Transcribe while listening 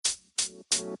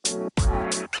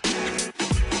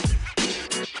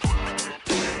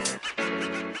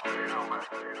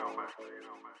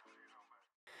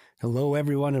Hello,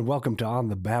 everyone, and welcome to On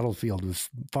the Battlefield with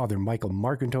Father Michael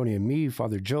Marcantoni and me,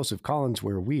 Father Joseph Collins,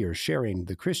 where we are sharing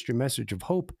the Christian message of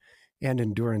hope and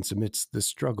endurance amidst the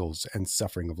struggles and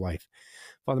suffering of life.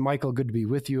 Father Michael, good to be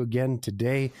with you again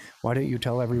today. Why don't you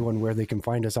tell everyone where they can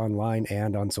find us online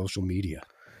and on social media?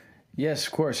 Yes,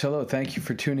 of course. Hello. Thank you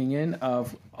for tuning in.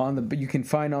 You can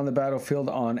find On the Battlefield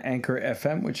on Anchor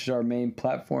FM, which is our main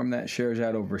platform that shares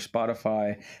out over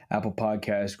Spotify, Apple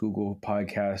Podcasts, Google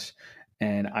Podcasts,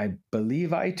 and I believe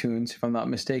iTunes, if I'm not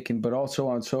mistaken, but also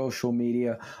on social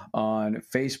media on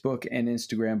Facebook and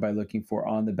Instagram by looking for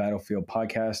On the Battlefield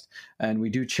Podcast. And we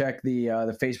do check the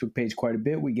Facebook page quite a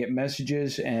bit. We get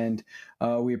messages, and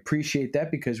we appreciate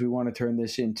that because we want to turn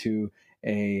this into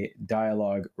a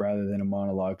dialogue rather than a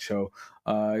monologue. So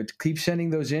keep sending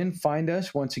those in. Find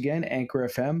us once again, Anchor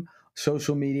FM,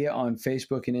 social media on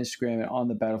Facebook and Instagram, and On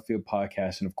the Battlefield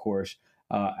Podcast, and of course,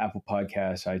 Apple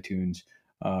Podcasts, iTunes,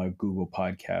 Google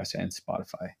Podcasts, and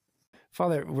Spotify.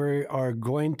 Father, we are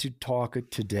going to talk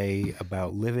today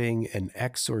about living an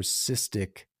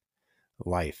exorcistic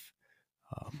life.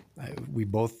 We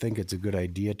both think it's a good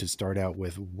idea to start out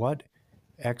with what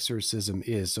exorcism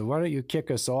is. So why don't you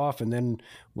kick us off, and then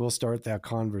we'll start that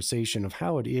conversation of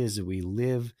how it is that we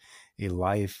live a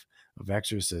life of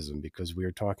exorcism, because we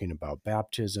are talking about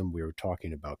baptism, we are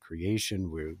talking about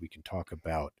creation, where we can talk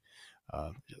about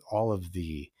all of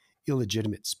the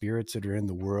illegitimate spirits that are in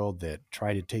the world that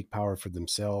try to take power for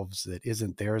themselves that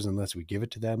isn't theirs unless we give it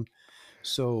to them.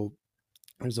 So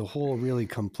there's a whole really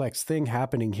complex thing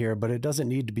happening here, but it doesn't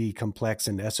need to be complex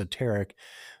and esoteric.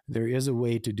 There is a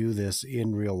way to do this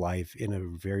in real life in a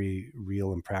very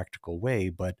real and practical way,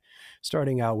 but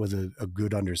starting out with a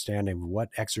good understanding of what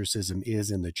exorcism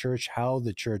is in the church, how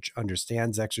the church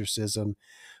understands exorcism,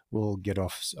 will get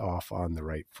off on the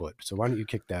right foot. So why don't you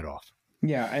kick that off?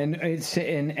 Yeah, and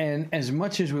as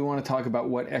much as we want to talk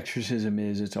about what exorcism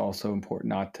is, it's also important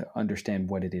not to understand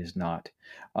what it is not.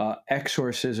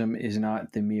 Exorcism is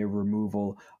not the mere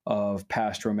removal of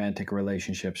past romantic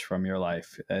relationships from your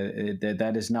life.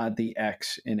 That is not the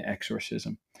X in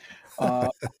exorcism.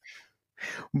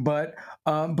 But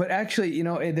actually,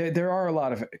 there are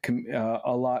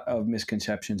a lot of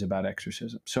misconceptions about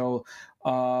exorcism. So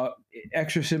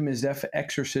exorcism is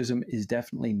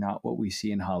definitely not what we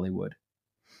see in Hollywood.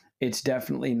 It's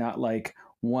definitely not like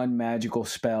one magical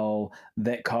spell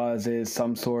that causes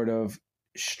some sort of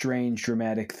strange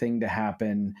dramatic thing to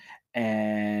happen,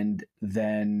 and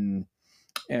then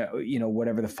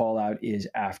whatever the fallout is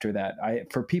after that.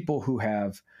 For people who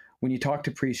have, when you talk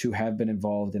to priests who have been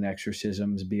involved in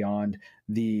exorcisms beyond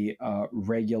the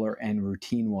regular and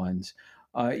routine ones,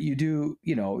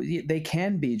 they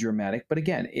can be dramatic, but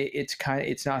again,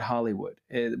 it's not Hollywood,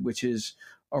 which is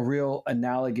a real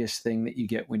analogous thing that you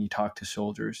get when you talk to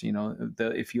soldiers.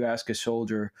 If you ask a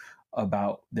soldier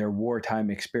about their wartime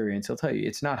experience, they'll tell you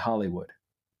it's not Hollywood.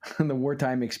 The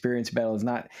wartime experience battle is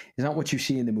not what you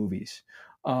see in the movies.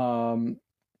 In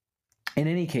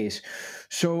any case,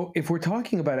 so if we're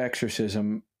talking about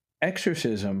exorcism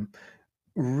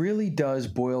really does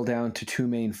boil down to two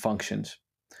main functions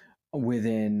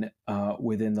within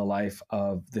the life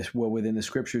of this, within the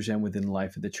scriptures and within the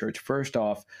life of the church. First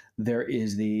off, there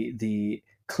is the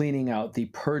cleaning out, the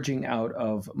purging out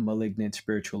of malignant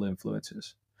spiritual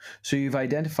influences. So you've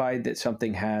identified that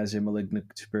something has a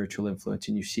malignant spiritual influence,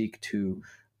 and you seek to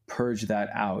purge that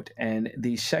out. And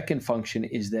the second function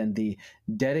is then the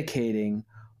dedicating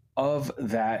of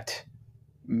that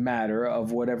matter,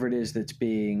 of whatever it is that's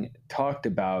being talked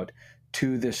about,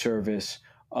 to the service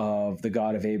of the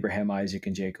God of Abraham, Isaac,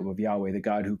 and Jacob, of Yahweh, the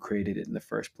God who created it in the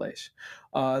first place.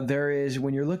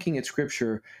 When you're looking at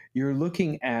Scripture, you're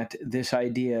looking at this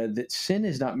idea that sin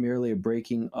is not merely a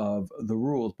breaking of the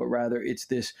rules, but rather it's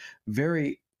this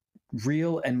very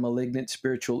real and malignant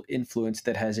spiritual influence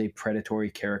that has a predatory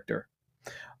character.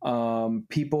 At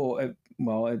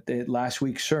last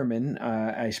week's sermon,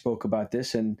 I spoke about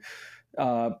this, and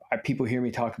people hear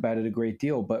me talk about it a great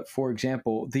deal. But for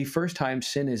example, the first time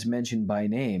sin is mentioned by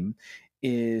name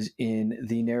is in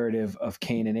the narrative of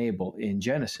Cain and Abel in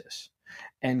Genesis.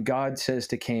 And God says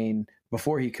to Cain,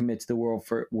 before he commits the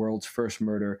world's first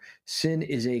murder, sin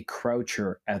is a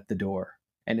croucher at the door,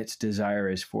 and its desire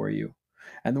is for you.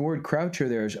 And the word croucher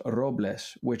there is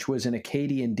robles, which was an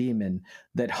Akkadian demon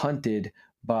that hunted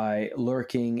by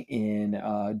lurking in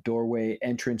doorway,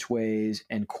 entranceways,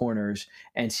 and corners,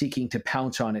 and seeking to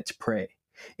pounce on its prey.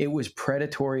 It was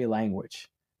predatory language.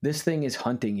 This thing is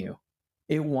hunting you.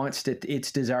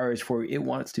 Its desire is for you. It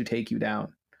wants to take you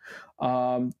down.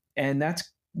 And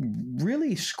that's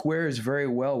really squares very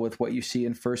well with what you see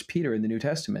in First Peter in the New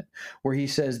Testament, where he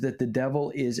says that the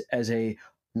devil is as a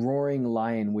roaring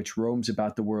lion which roams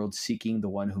about the world seeking the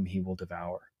one whom he will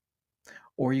devour.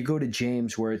 Or you go to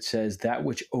James where it says that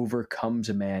which overcomes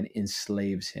a man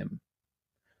enslaves him.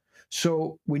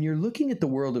 So when you're looking at the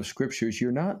world of scriptures,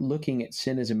 you're not looking at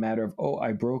sin as a matter of, oh,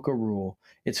 I broke a rule.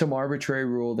 It's some arbitrary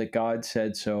rule that God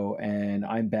said so, and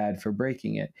I'm bad for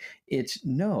breaking it. It's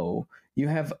no, you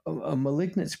have a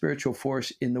malignant spiritual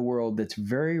force in the world that's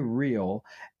very real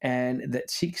and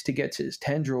that seeks to get its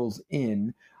tendrils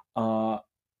uh,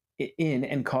 in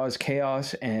and cause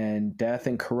chaos and death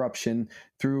and corruption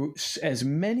through as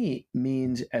many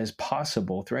means as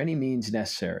possible, through any means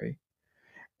necessary.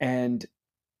 And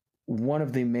one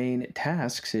of the main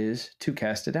tasks is to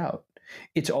cast it out.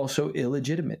 It's also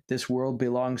illegitimate. This world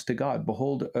belongs to God.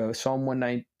 Behold, Psalm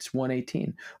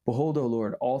 118. Behold, O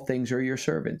Lord, all things are your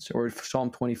servants. Or Psalm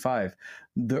 25.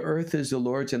 The earth is the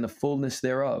Lord's and the fullness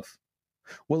thereof.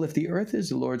 Well, if the earth is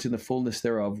the Lord's and the fullness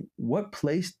thereof, what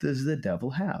place does the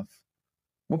devil have?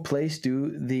 What place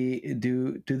do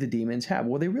the demons have?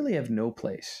 Well, they really have no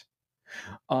place.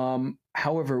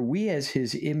 However, we as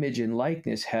his image and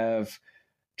likeness have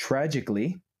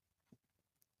tragically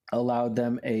allowed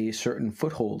them a certain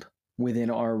foothold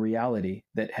within our reality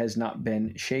that has not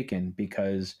been shaken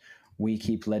because we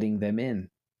keep letting them in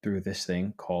through this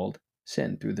thing called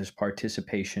sin, through this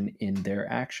participation in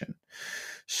their action.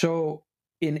 So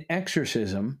in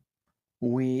exorcism,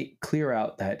 we clear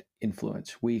out that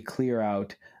influence, we clear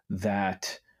out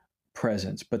that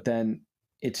presence, but then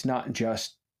it's not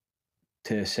just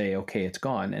to say, okay, it's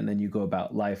gone, and then you go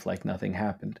about life like nothing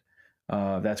happened.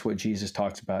 That's what Jesus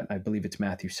talks about. I believe it's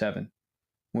Matthew 7,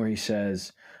 where he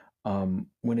says,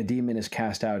 when a demon is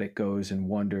cast out, it goes and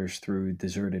wanders through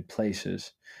deserted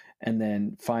places. And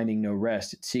then finding no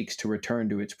rest, it seeks to return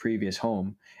to its previous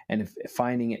home. And if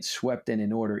finding it swept and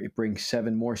in order, it brings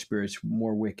 7 more spirits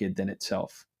more wicked than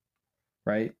itself.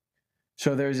 Right?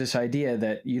 So there's this idea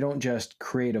that you don't just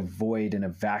create a void and a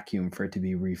vacuum for it to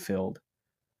be refilled,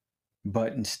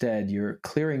 but instead you're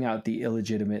clearing out the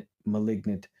illegitimate,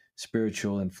 malignant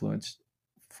spiritual influence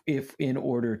if in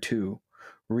order to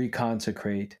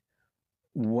reconsecrate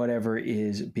whatever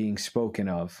is being spoken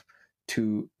of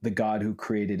to the God who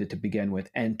created it to begin with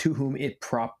and to whom it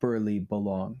properly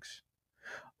belongs.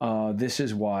 This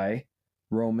is why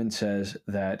Romans says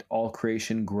that all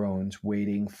creation groans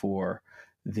waiting for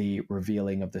the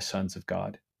revealing of the sons of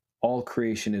God. All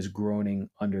creation is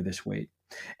groaning under this weight.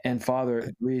 And Father,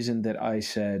 the reason that I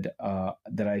said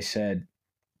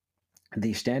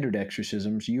the standard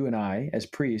exorcisms, you and I, as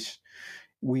priests,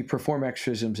 we perform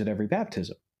exorcisms at every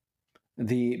baptism.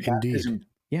 The Indeed.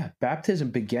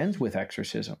 baptism begins with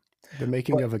exorcism. The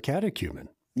making of a catechumen.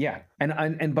 Yeah,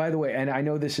 and by the way, and I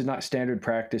know this is not standard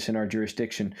practice in our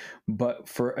jurisdiction, but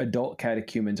for adult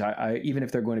catechumens, I even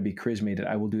if they're going to be chrismated,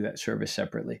 I will do that service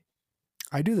separately.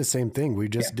 I do the same thing. We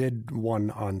just did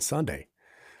one on Sunday.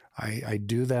 I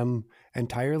do them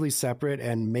entirely separate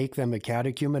and make them a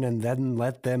catechumen and then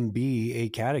let them be a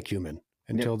catechumen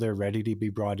until they're ready to be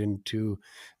brought into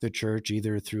the church,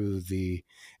 either through the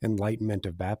enlightenment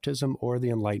of baptism or the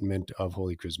enlightenment of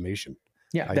Holy Chrismation.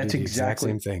 Yeah, that's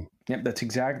exactly the same thing. Yep, that's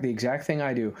the exact thing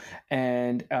I do.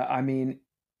 And I mean,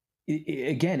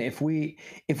 again, if we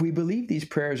believe these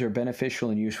prayers are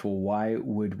beneficial and useful, why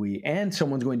would we? And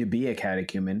someone's going to be a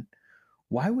catechumen.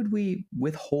 Why would we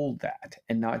withhold that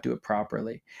and not do it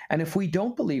properly? And if we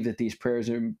don't believe that these prayers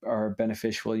are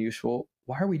beneficial and useful,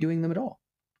 why are we doing them at all?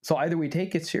 So either we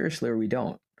take it seriously or we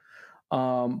don't.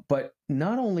 But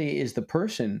not only is the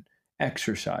person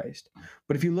exercised,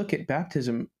 but if you look at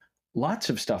baptism, lots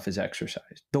of stuff is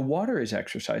exercised. The water is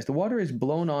exercised. The water is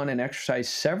blown on and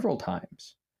exercised several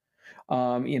times.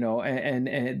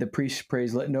 And the priest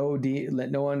prays, let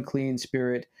no unclean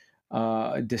spirit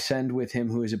descend with him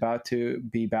who is about to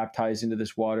be baptized into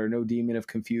this water, no demon of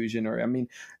confusion,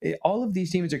 all of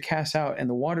these demons are cast out and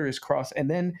the water is crossed. And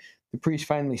then the priest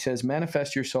finally says,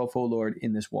 manifest yourself, O Lord,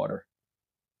 in this water.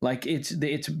 Like it's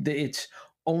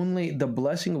only the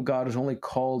blessing of God is only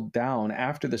called down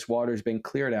after this water has been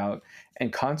cleared out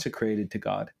and consecrated to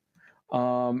God.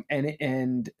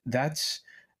 And that's,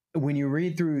 when you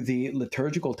read through the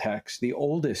liturgical text, the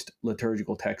oldest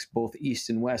liturgical text, both East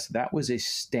and West, that was a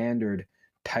standard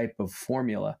type of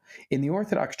formula. In the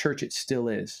Orthodox Church, it still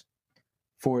is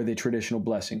for the traditional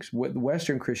blessings. With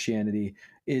Western Christianity,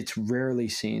 it's rarely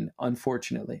seen,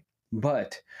 unfortunately.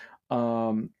 But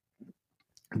yeah,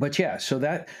 so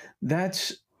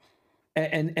that's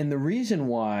and the reason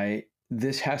why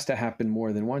this has to happen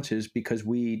more than once is because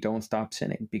we don't stop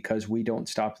sinning, because we don't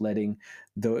stop letting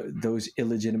those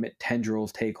illegitimate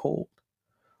tendrils take hold.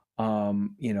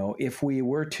 If we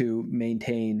were to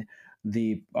maintain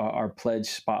the our pledge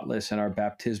spotless and our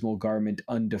baptismal garment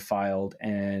undefiled,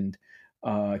 and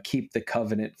keep the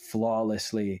covenant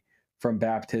flawlessly from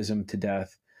baptism to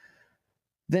death,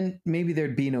 then maybe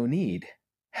there'd be no need.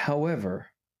 However,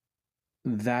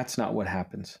 that's not what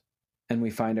happens. And we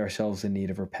find ourselves in need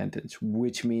of repentance,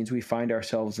 which means we find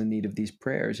ourselves in need of these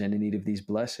prayers and in need of these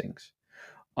blessings.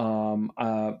 Um,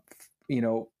 uh,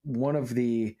 One of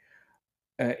the,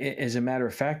 as a matter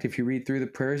of fact, if you read through the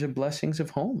prayers of blessings of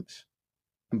homes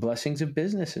and blessings of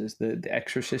businesses, the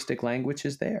exorcistic language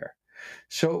is there.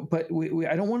 So, but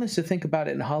I don't want us to think about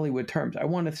it in Hollywood terms. I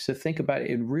want us to think about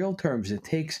it in real terms. It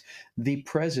takes the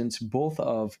presence both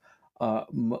of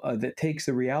that takes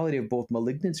the reality of both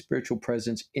malignant spiritual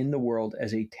presence in the world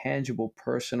as a tangible,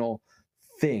 personal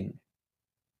thing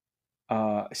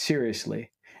seriously,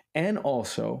 and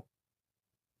also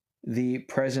the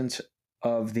presence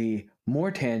of the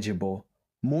more tangible,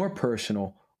 more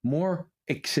personal, more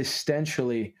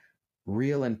existentially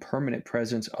real and permanent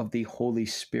presence of the Holy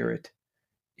Spirit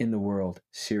in the world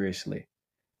seriously.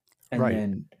 And Right.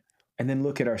 then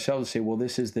look at ourselves and say, well,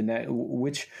 this is the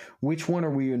which one are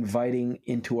we inviting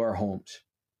into our homes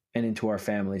and into our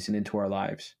families and into our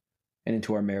lives and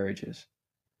into our marriages?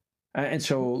 And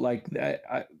so, like,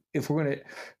 if we're gonna,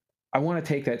 I want to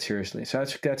take that seriously. So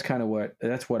that's kind of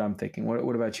what I'm thinking.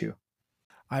 What about you?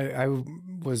 I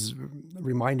was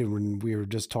reminded when we were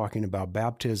just talking about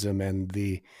baptism and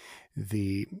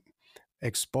the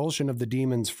expulsion of the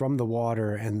demons from the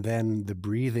water, and then the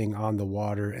breathing on the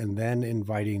water, and then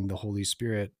inviting the Holy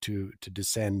Spirit to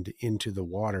descend into the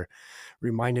water,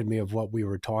 reminded me of what we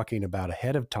were talking about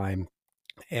ahead of time,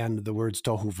 and the words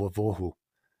tohu vavohu,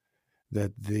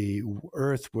 that the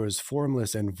earth was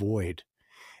formless and void,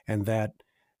 and that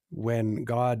when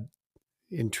God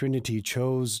in Trinity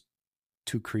chose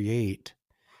to create,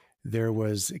 there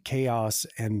was chaos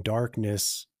and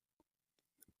darkness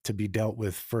to be dealt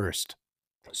with first.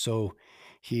 So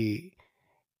he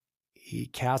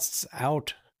casts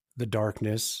out the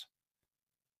darkness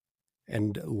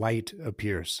and light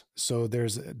appears. So there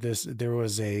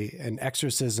was an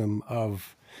exorcism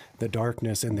of the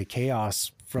darkness and the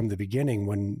chaos from the beginning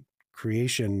when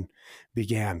creation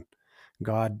began.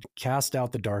 God cast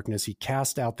out the darkness, he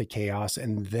cast out the chaos,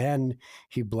 and then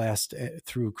he blessed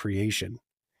through creation.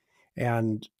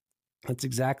 And that's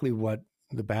exactly what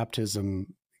the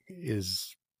baptism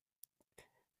is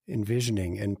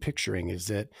envisioning and picturing, is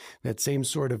that same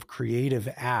sort of creative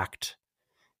act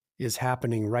is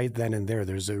happening right then and there.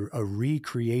 There's a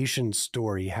recreation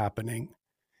story happening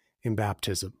in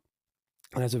baptism.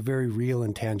 And that's a very real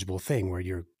and tangible thing where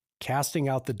you're casting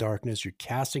out the darkness, you're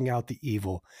casting out the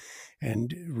evil,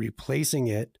 and replacing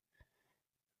it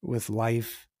with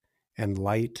life and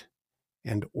light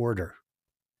and order.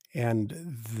 And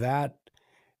that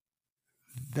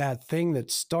thing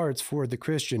that starts for the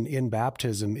Christian in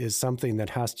baptism is something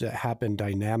that has to happen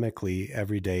dynamically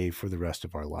every day for the rest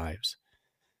of our lives.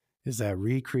 Is that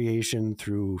recreation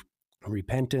through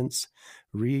repentance,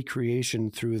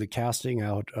 recreation through the casting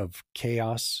out of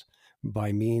chaos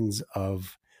by means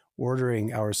of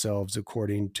ordering ourselves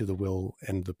according to the will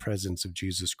and the presence of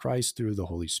Jesus Christ through the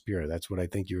Holy Spirit. That's what I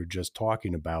think you were just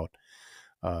talking about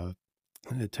to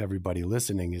everybody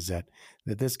listening, is that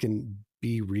this can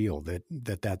be real,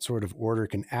 that sort of order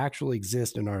can actually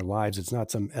exist in our lives. It's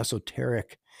not some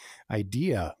esoteric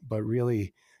idea, but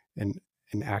really an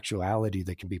actuality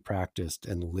that can be practiced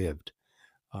and lived.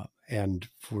 And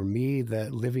for me,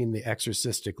 that living the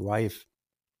exorcistic life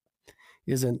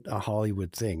isn't a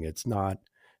Hollywood thing. It's not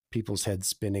people's heads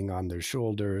spinning on their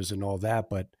shoulders and all that,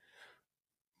 but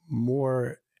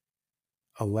more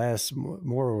or less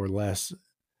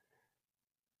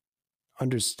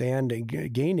understanding,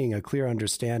 gaining a clear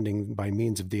understanding by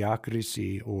means of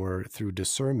diakrisis, or through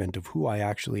discernment of who I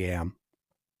actually am,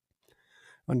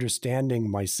 understanding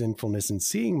my sinfulness and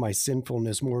seeing my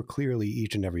sinfulness more clearly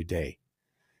each and every day,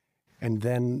 and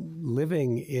then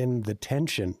living in the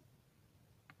tension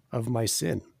of my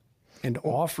sin and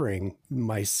offering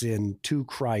my sin to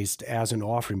Christ as an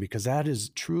offering, because that is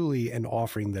truly an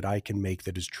offering that I can make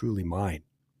that is truly mine.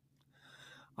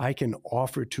 I can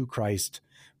offer to Christ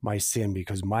my sin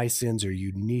because my sins are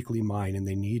uniquely mine and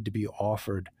they need to be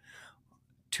offered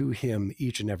to him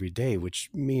each and every day, which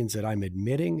means that I'm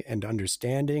admitting and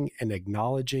understanding and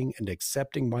acknowledging and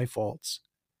accepting my faults.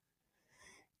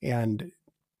 And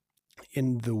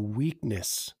in the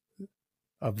weakness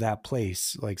of that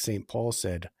place, like St. Paul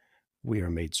said, we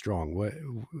are made strong. What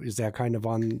is that kind of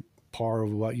on par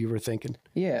of what you were thinking?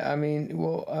 Yeah, I mean,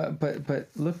 well, but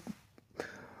look,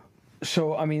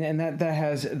 so I mean, and that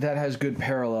has good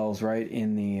parallels, right?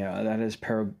 In the that has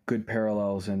good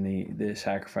parallels in the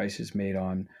sacrifices made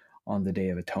on the Day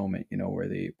of Atonement. You know, where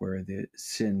the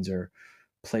sins are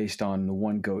placed on the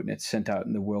one goat and it's sent out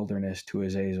in the wilderness to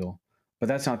Azazel. But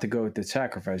that's not the goat that's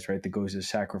sacrificed, right? The goat that's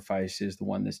sacrificed is the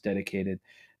one that's dedicated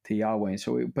to Yahweh. And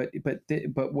so, but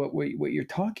what you're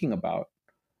talking about,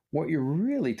 what you're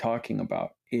really talking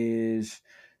about, is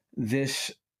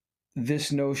this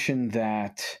this notion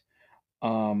that,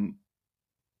 um,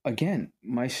 again,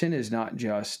 my sin is not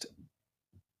just,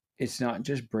 it's not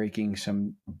just breaking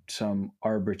some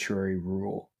arbitrary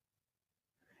rule.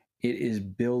 It is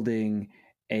building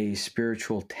a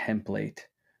spiritual template,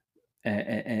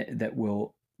 that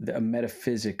will, a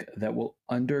metaphysic that will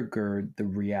undergird the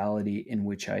reality in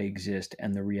which I exist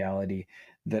and the reality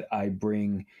that I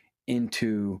bring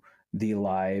into the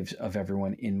lives of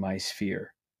everyone in my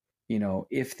sphere. You know,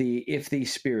 if the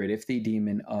spirit, if the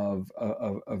demon of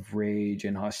rage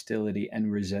and hostility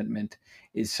and resentment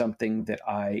is something that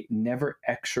I never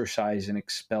exercise and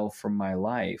expel from my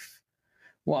life,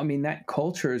 well, I mean, that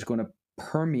culture is going to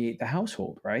permeate the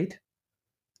household, right?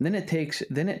 And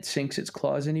then it sinks its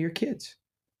claws into your kids.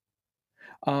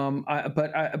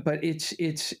 But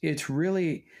it's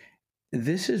really,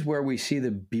 this is where we see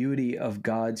the beauty of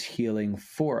God's healing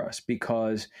for us,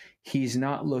 because He's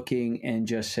not looking and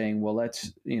just saying, well,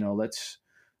 let's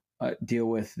deal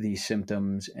with these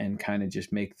symptoms and kind of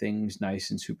just make things nice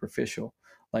and superficial.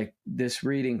 Like this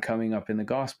reading coming up in the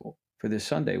gospel for this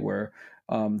Sunday, where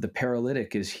the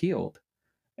paralytic is healed,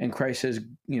 and Christ says,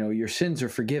 your sins are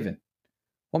forgiven.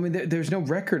 Well, I mean, there's no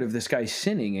record of this guy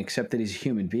sinning except that he's a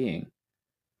human being.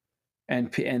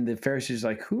 And the Pharisees are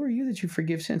like, who are you that you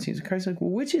forgive sins? And Christ's like,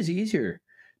 well, which is easier,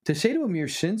 to say to him, your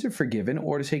sins are forgiven,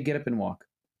 or to say, get up and walk?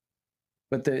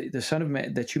 But the Son of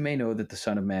Man, that you may know that the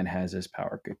Son of Man has this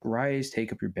power. Rise,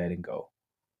 take up your bed, and go.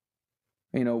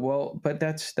 Well, but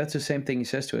that's the same thing He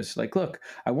says to us. Like, look,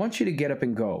 I want you to get up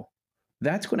and go.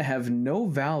 That's going to have no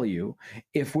value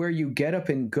if where you get up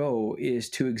and go is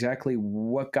to exactly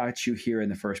what got you here in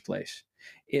the first place.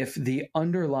 If the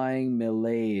underlying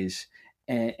malaise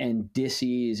and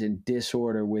dis-ease and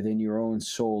disorder within your own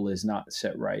soul is not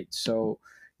set right, so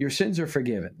your sins are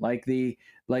forgiven. Like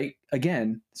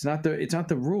again, it's not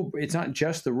the rule. It's not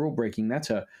just the rule breaking.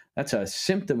 That's a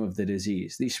symptom of the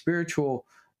disease. The spiritual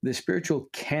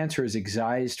cancer is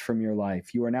excised from your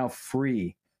life. You are now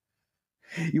free.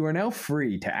 You are now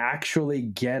free to actually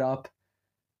get up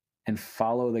and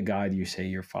follow the God you say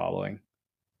you're following.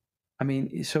 I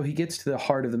mean, so He gets to the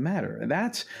heart of the matter. And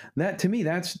that to me,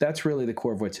 that's really the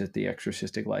core of what's at the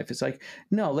exorcistic life. It's like,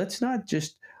 no, let's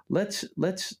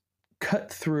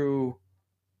cut through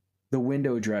the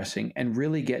window dressing and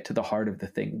really get to the heart of the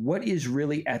thing. What is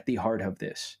really at the heart of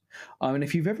this? And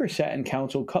if you've ever sat and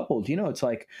counseled couples, it's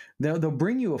like they'll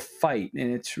bring you a fight,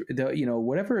 and it's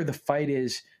whatever the fight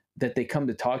is that they come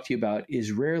to talk to you about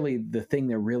is rarely the thing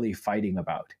they're really fighting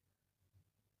about.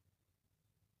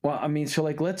 Well, I mean, so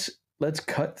like let's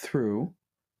cut through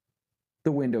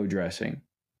the window dressing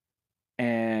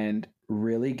and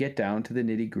really get down to the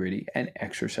nitty gritty and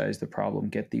exercise the problem,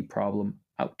 get the problem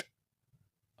out.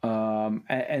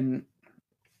 And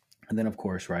then of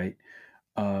course, right,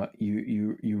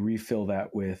 you refill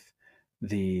that with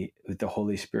the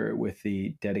Holy Spirit, with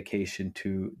the dedication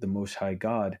to the Most High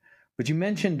God. But you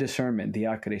mentioned discernment,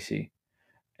 diakrisi,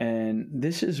 and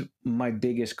this is my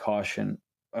biggest caution.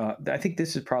 I think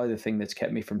this is probably the thing that's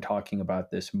kept me from talking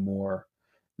about this more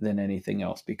than anything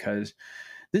else, because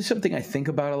this is something I think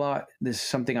about a lot. This is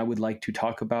something I would like to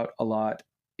talk about a lot.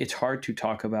 It's hard to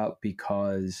talk about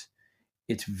because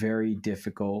it's very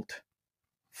difficult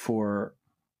for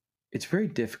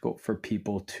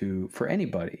people for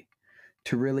anybody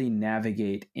to really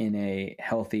navigate in a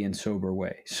healthy and sober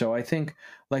way. So I think,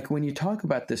 like, when you talk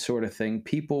about this sort of thing,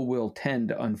 people will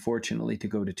tend, unfortunately, to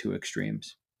go to two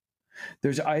extremes.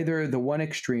 There's either the one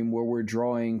extreme where we're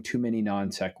drawing too many non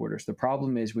sequiturs. The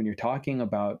problem is, when you're talking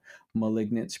about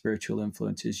malignant spiritual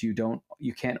influences, you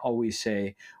can't always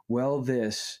say, well,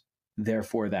 this,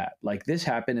 therefore that. Like, this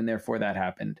happened and therefore that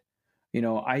happened.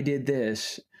 I did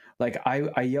this. Like,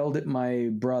 I yelled at my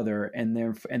brother and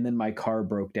then my car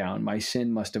broke down. My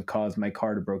sin must have caused my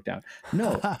car to break down.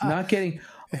 No, not getting.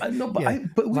 No, but, yeah.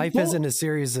 Life isn't a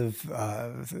series of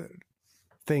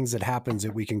things that happens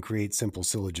that we can create simple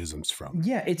syllogisms from.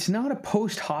 Yeah, it's not a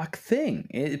post hoc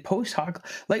thing. Post hoc,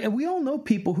 like, and we all know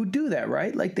people who do that,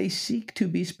 right? Like, they seek to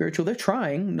be spiritual. They're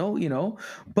trying,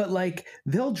 but like,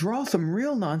 they'll draw some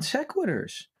real non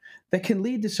sequiturs. that can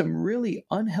lead to some really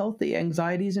unhealthy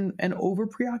anxieties and over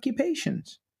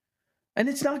preoccupations. And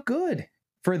it's not good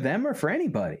for them or for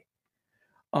anybody.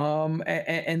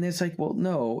 And it's like, well,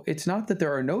 no, it's not that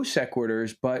there are no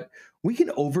sequiturs, but we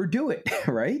can overdo it,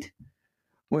 right?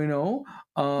 You know,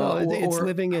 Well, it's or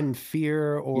living in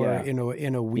fear or yeah, in a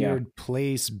yeah. weird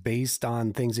place based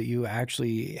on things that you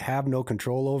actually have no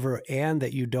control over and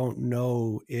that you don't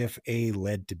know if A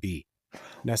led to B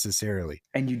necessarily.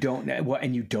 And you don't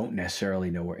and you don't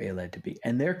necessarily know where A led to B.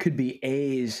 And there could be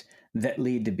A's that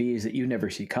lead to B's that you never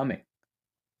see coming.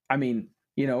 I mean,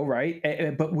 right?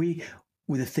 But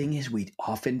the thing is, we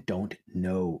often don't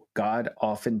know. God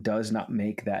often does not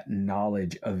make that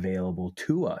knowledge available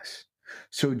to us.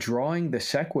 So drawing the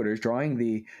sequiturs, drawing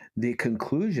the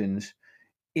conclusions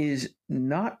is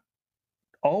not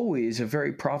always a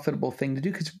very profitable thing to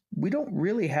do because we don't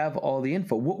really have all the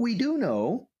info. What we do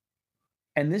know,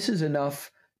 and this is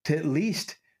enough to at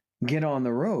least get on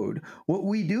the road, what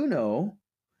we do know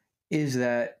is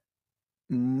that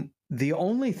the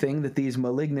only thing that these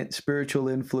malignant spiritual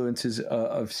influences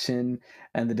of sin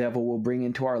and the devil will bring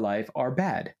into our life are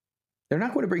bad. They're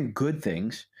not going to bring good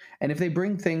things. And if they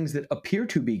bring things that appear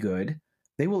to be good,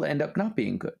 they will end up not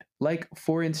being good. Like,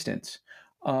 for instance,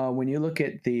 when you look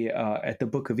at the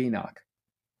Book of Enoch,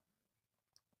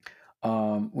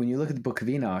 when you look at the Book of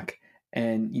Enoch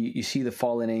and you see the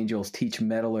fallen angels teach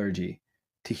metallurgy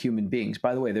to human beings.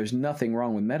 By the way, there's nothing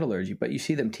wrong with metallurgy, but you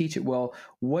see them teach it. Well,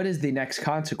 what is the next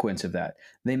consequence of that?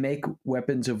 They make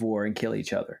weapons of war and kill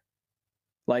each other.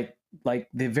 Like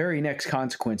the very next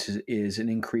consequence is an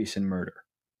increase in murder.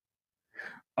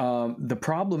 The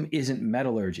problem isn't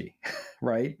metallurgy,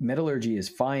 right? Metallurgy is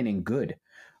fine and good.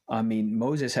 I mean,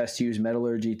 Moses has to use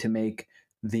metallurgy to make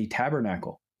the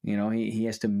tabernacle. He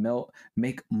has to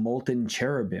make molten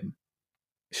cherubim.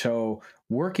 So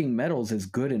working metals is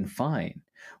good and fine,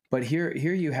 but here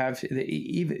you have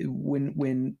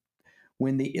even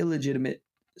when the illegitimate,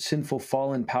 sinful,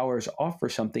 fallen powers offer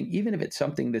something, even if it's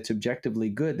something that's objectively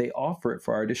good, they offer it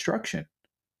for our destruction.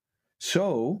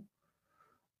 So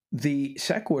the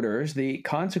sequiturs, the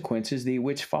consequences, the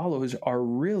which follows, are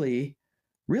really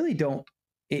don't.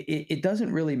 It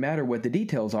doesn't really matter what the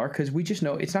details are because we just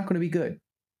know it's not going to be good.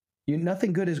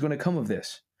 Nothing good is going to come of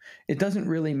this. It doesn't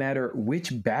really matter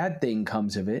which bad thing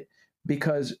comes of it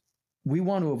because we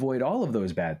want to avoid all of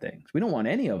those bad things. We don't want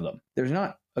any of them. There's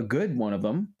not a good one of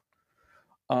them.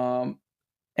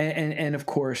 And of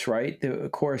course, right,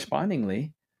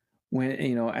 correspondingly, when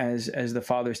as the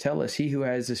fathers tell us, he who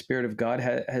has the Spirit of God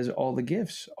has all the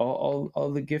gifts,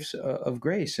 all the gifts of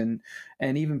grace, and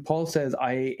even Paul says,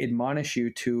 I admonish you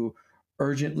to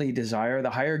urgently desire the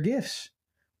higher gifts.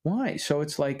 Why? So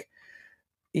it's like,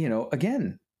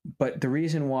 again, but the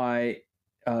reason why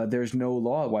there's no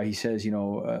law, why he says,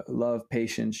 love,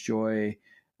 patience, joy,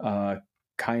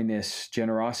 kindness,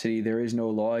 generosity, there is no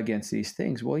law against these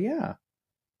things. Well, yeah.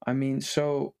 I mean,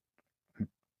 so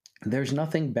there's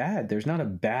nothing bad. There's not a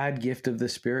bad gift of the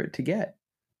Spirit to get.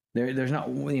 There's not,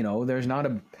 there's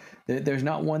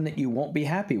not one that you won't be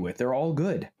happy with. They're all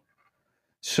good.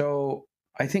 So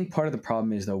I think part of the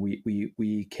problem is, though,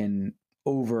 we can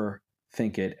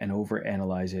overthink it and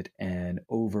overanalyze it and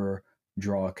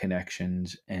overdraw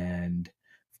connections, and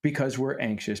because we're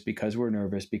anxious, because we're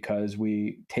nervous, because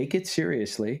we take it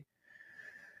seriously.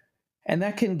 And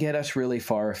that can get us really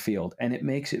far afield. And it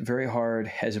makes it very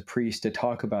hard as a priest to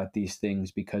talk about these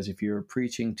things, because if you're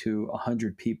preaching to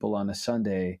 100 people on a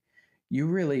Sunday, you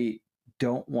really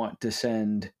don't want to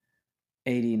send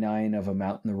 89 of them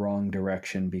out in the wrong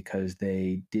direction because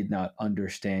they did not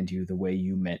understand you the way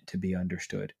you meant to be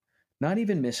understood. Not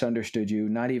even misunderstood you,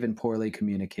 not even poorly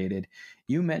communicated.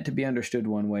 You meant to be understood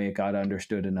one way, it got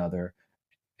understood another.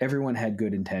 Everyone had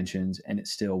good intentions and it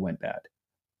still went bad.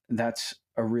 That's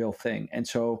a real thing. And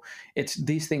so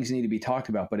these things need to be talked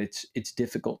about, but it's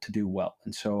difficult to do well.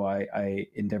 And so I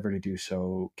endeavor to do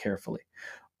so carefully.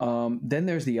 Then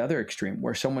there's the other extreme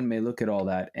where someone may look at all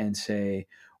that and say,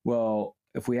 well,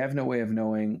 if we have no way of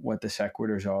knowing what the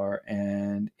sequiturs are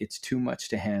and it's too much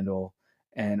to handle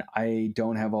and I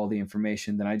don't have all the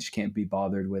information, then I just can't be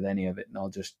bothered with any of it. And I'll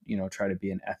just, try to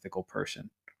be an ethical person,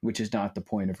 which is not the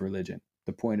point of religion.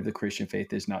 The point of the Christian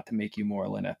faith is not to make you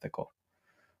moral and ethical.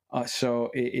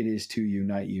 So it is to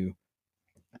unite you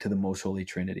to the most holy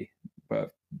Trinity.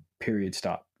 But period,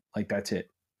 stop. Like, that's it.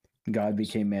 God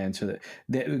became man so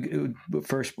that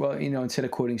first, well, instead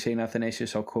of quoting St.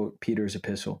 Athanasius, I'll quote Peter's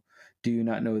epistle. Do you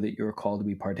not know that you're called to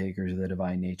be partakers of the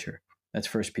divine nature? That's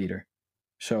First Peter.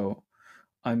 So,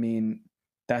 I mean,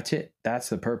 that's it. That's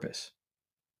the purpose.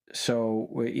 So,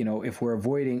 if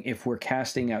we're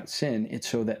casting out sin, it's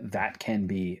so that can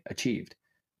be achieved.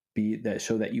 be that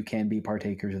so that you can be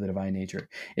partakers of the divine nature.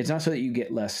 It's not so that you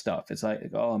get less stuff. It's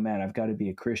like, oh man, I've got to be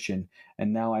a Christian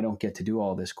and now I don't get to do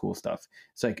all this cool stuff.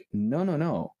 It's like, no, no,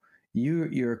 no.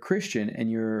 You're a Christian and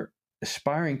you're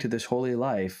aspiring to this holy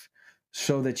life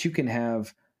so that you can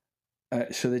have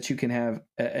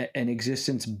an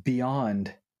existence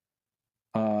beyond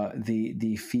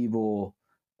the feeble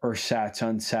ersatz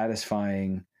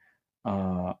unsatisfying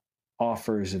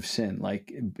offers of sin,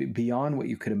 like beyond what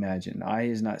you could imagine. Eye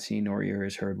has not seen nor ear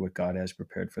has heard what God has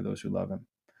prepared for those who love him.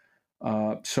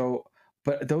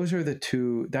 But those are the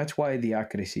two. That's why the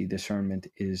diakrisis, discernment,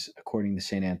 is, according to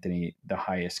St. Anthony, the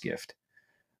highest gift.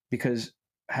 Because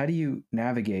how do you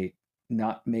navigate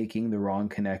not making the wrong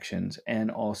connections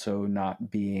and also not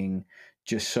being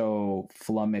just so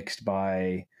flummoxed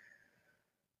by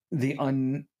the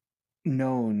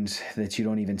unknowns that you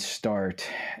don't even start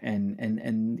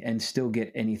and still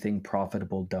get anything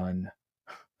profitable done?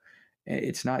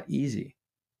 It's not easy.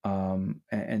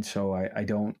 And so I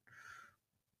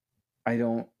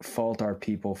don't fault our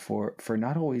people for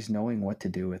not always knowing what to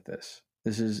do with this.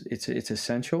 It's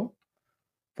essential,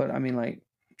 but I mean, like,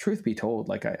 truth be told,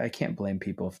 like I can't blame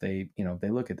people if they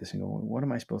look at this and go, what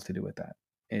am I supposed to do with that?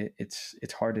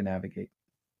 It's hard to navigate.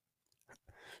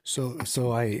 So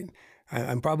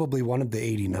I'm probably one of the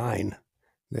 89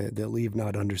 that leave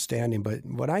not understanding. But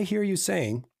what I hear you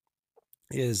saying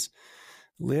is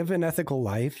live an ethical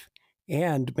life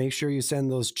and make sure you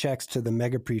send those checks to the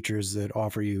mega preachers that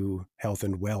offer you health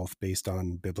and wealth based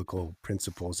on biblical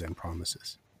principles and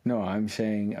promises. No, I'm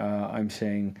saying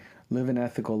live an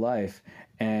ethical life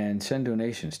and send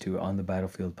donations to On the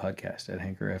Battlefield podcast at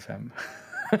Anchor FM.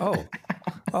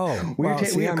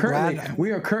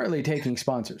 We are currently taking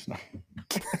sponsors.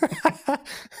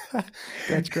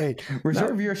 That's great.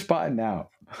 Reserve your spot now.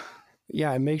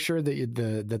 Yeah, and make sure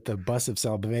that the bus of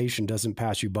salvation doesn't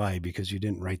pass you by because you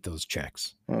didn't write those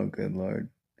checks. Oh, good Lord.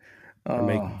 Or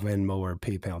make Venmo or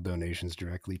PayPal donations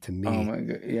directly to me. Oh my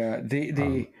God. Yeah.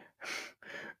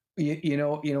 You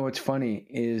know what's funny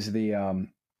is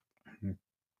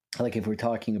like if we're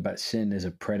talking about sin as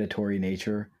a predatory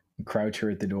nature, croucher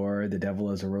at the door, the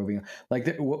devil is a roving,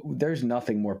 like there's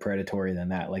nothing more predatory than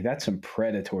that. Like that's some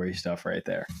predatory stuff right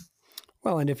there.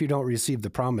 Well, and if you don't receive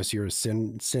the promise, you're a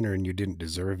sinner and you didn't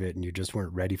deserve it and you just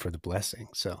weren't ready for the blessing.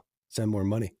 So send more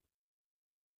money.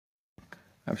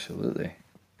 Absolutely.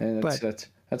 And that's got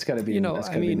to be, be in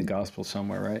the gospel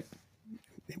somewhere, right?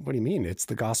 What do you mean? It's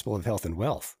the gospel of health and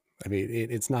wealth. I mean,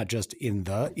 it's not just in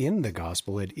the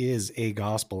gospel. It is a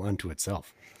gospel unto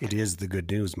itself. It is the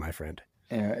good news, my friend.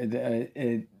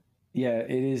 It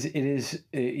is.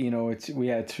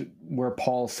 It's where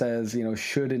Paul says,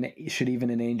 should even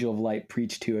an angel of light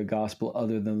preach to a gospel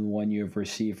other than the one you have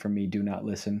received from me, do not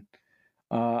listen.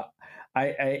 And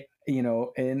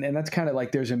that's kind of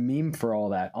like, there's a meme for all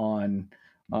that on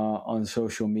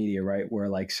social media, right? Where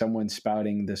like someone's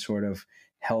spouting the sort of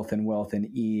health and wealth and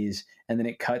ease, and then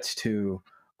it cuts to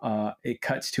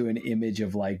an image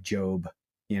of like Job.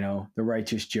 The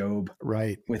righteous Job,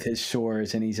 right, with his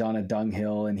sores, and he's on a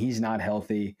dunghill and he's not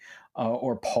healthy,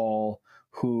 or Paul,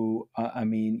 who,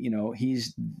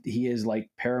 he is like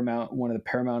paramount, one of the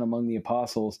paramount among the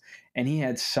apostles, and he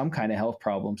had some kind of health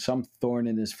problem, some thorn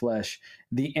in his flesh.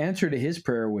 The answer to his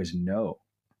prayer was no.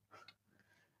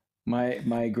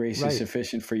 My grace is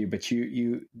sufficient for you, but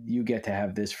you get to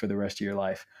have this for the rest of your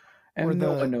life, and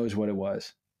no one knows what it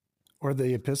was. Or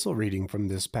the epistle reading from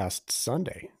this past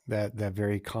Sunday, that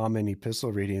very common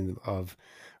epistle reading of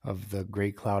the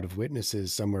great cloud of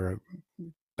witnesses, some were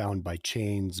bound by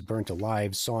chains, burnt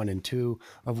alive, sawn in two,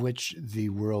 of which the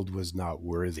world was not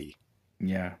worthy.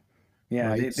 Yeah.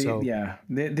 Right?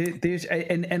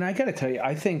 And I got to tell you,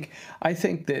 I think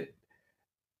that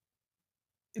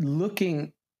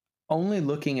only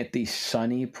looking at these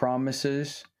sunny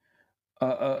promises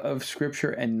of Scripture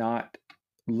and not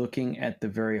looking at the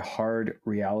very hard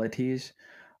realities,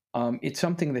 it's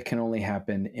something that can only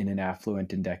happen in an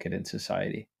affluent and decadent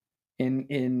society.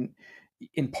 In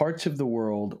parts of the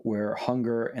world where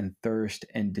hunger and thirst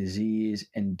and disease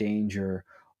and danger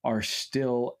are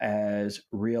still as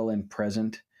real and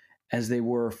present as they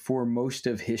were for most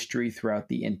of history throughout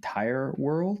the entire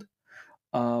world,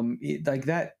 like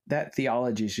that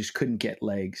theology just couldn't get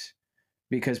legs,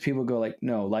 because people go like,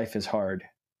 no, life is hard.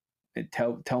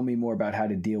 Tell me more about how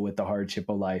to deal with the hardship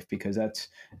of life, because that's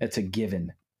a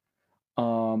given.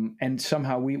 And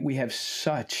somehow we have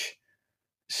such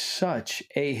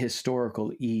a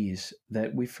historical ease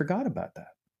that we forgot about that.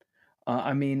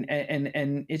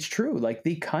 And it's true, like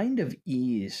the kind of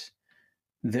ease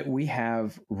that we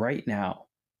have right now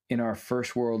in our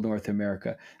first world North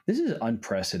America, this is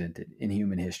unprecedented in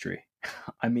human history.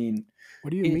 I mean,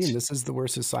 What do you mean? it's This is the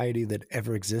worst society that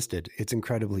ever existed. It's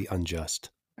incredibly unjust.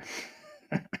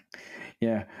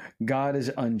 yeah, God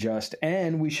is unjust.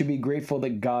 And we should be grateful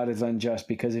that God is unjust,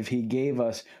 because if he gave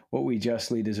us what we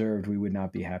justly deserved, we would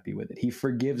not be happy with it. He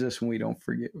forgives us when we don't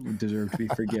deserve to be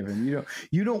forgiven.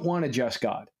 You don't want a just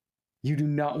God. You do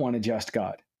not want a just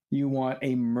God. You want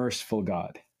a merciful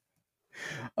God.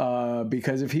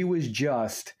 Because if he was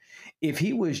just,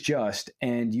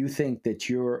 and you think that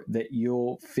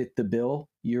you'll fit the bill,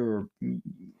 you're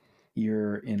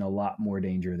in a lot more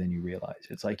danger than you realize.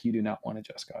 It's like, you do not want a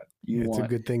just God. You It's a want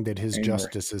good thing that his a mercy.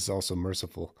 justice is also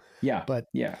merciful. Yeah, But,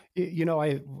 yeah.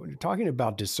 talking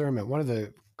about discernment, one of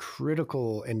the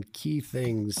critical and key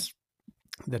things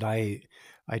that I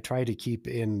try to keep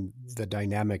in the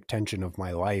dynamic tension of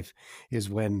my life is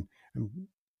when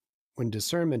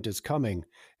discernment is coming,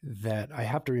 that I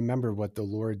have to remember what the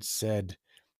Lord said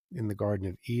in the Garden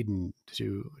of Eden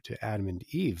to Adam and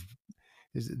Eve.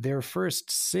 Is their first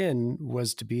sin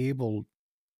was to be able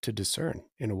to discern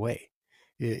in a way,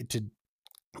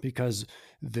 because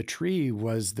the tree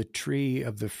was the tree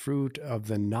of the fruit of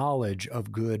the knowledge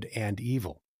of good and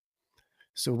evil.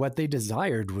 So what they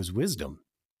desired was wisdom.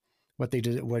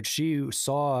 What she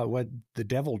saw, what the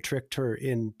devil tricked her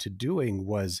into doing,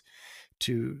 was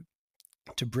to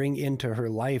bring into her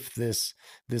life this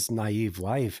naive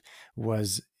life,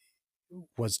 was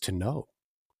to know,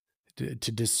 to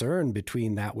discern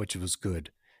between that which was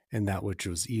good and that which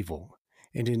was evil.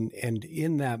 And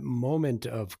in that moment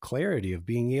of clarity, of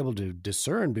being able to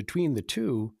discern between the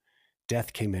two,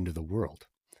 death came into the world.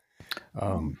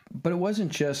 But it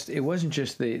wasn't just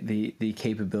the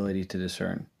capability to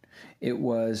discern. It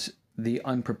was the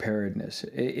unpreparedness.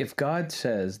 If God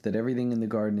says that everything in the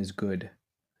garden is good,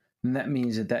 then that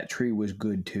means that tree was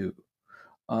good too.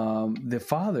 The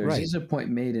fathers, Right. this is a point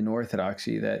made in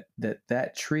Orthodoxy,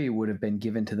 that tree would have been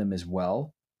given to them as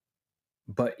well,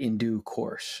 but in due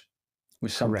course. It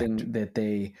was something Correct. that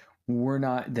they were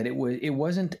not, that it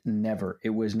wasn't never, it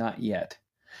was not yet.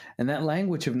 And that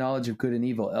language of knowledge of good and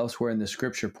evil elsewhere in the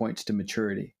scripture points to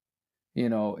maturity.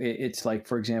 It's like,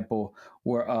 for example,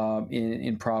 where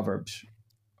in Proverbs,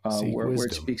 Seek where it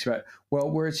wisdom. speaks about,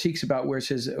 where it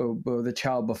says, the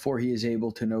child before he is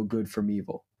able to know good from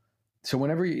evil. So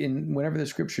whenever the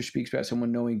scripture speaks about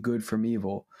someone knowing good from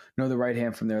evil, know the right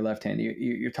hand from their left hand,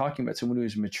 you're talking about someone who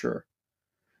is mature.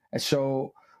 And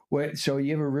so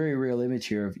you have a very real image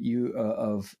here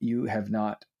of you have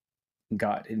not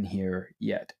got in here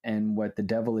yet. And what the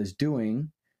devil is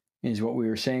doing is what we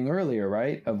were saying earlier,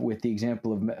 right? With the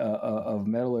example of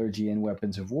metallurgy and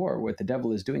weapons of war. What the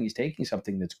devil is doing, he's taking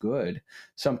something that's good,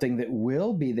 something that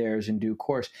will be theirs in due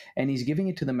course, and he's giving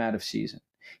it to them out of season.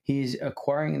 He's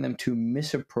acquiring them to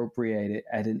misappropriate it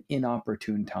at an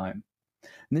inopportune time.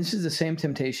 And this is the same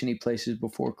temptation he places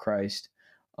before Christ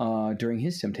during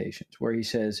his temptations, where he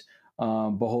says,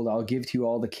 "Behold, I'll give to you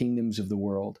all the kingdoms of the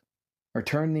world, or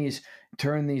turn these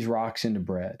rocks into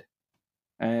bread."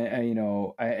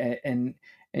 And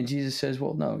Jesus says,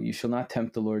 "Well, no, you shall not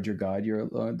tempt the Lord your God.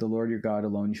 The Lord your God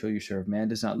alone shall you serve. Man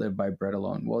does not live by bread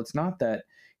alone." Well, it's not that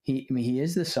he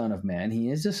is the Son of Man.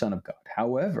 He is the Son of God.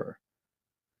 However,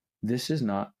 this is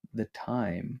not the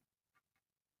time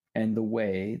and the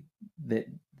way that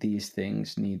these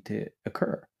things need to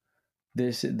occur.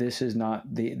 This is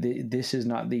not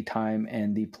the time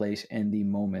and the place and the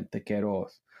moment, the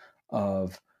keros,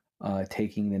 of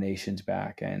taking the nations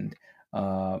back and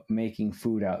making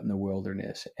food out in the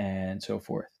wilderness and so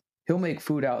forth. He'll make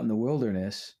food out in the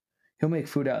wilderness. He'll make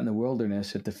food out in the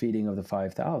wilderness at the feeding of the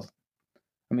 5,000.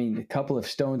 I mean, a couple of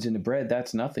stones into bread,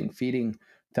 that's nothing. Feeding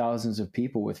thousands of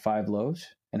people with 5 loaves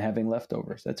and having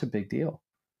leftovers, that's a big deal.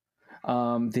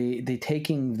 The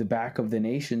taking the back of the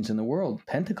nations in the world,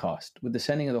 Pentecost, with the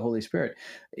sending of the Holy Spirit,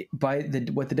 what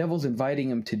the devil's inviting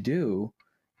him to do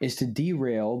is to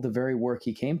derail the very work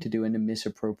he came to do and to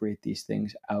misappropriate these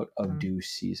things out of due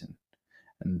season.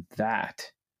 And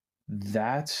that's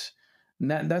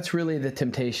really the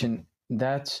temptation.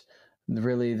 That's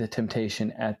really the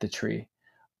temptation at the tree.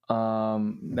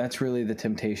 That's really the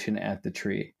temptation at the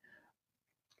tree.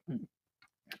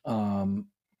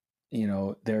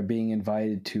 They're being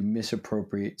invited to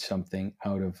misappropriate something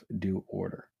out of due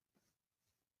order.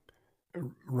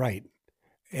 Right.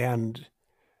 And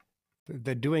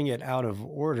the doing it out of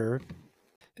order,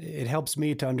 it helps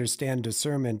me to understand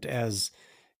discernment as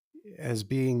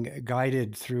being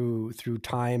guided through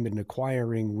time and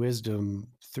acquiring wisdom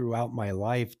throughout my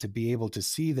life, to be able to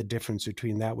see the difference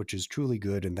between that which is truly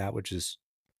good and that which is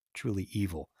truly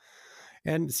evil.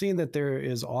 And seeing that there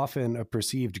is often a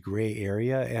perceived gray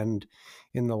area, and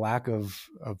in the lack of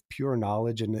pure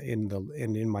knowledge and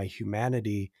in my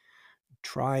humanity,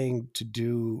 trying to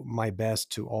do my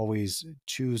best to always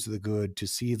choose the good, to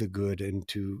see the good, and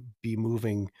to be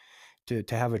moving to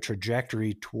have a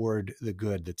trajectory toward the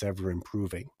good that's ever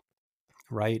improving,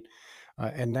 right?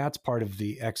 And that's part of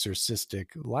the exorcistic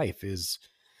life is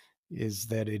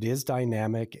that it is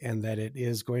dynamic and that it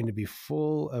is going to be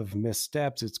full of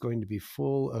missteps. It's going to be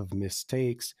full of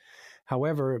mistakes.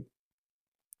 However,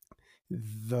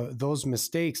 those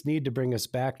mistakes need to bring us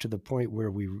back to the point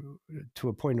where to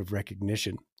a point of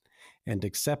recognition and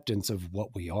acceptance of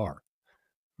what we are,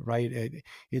 right?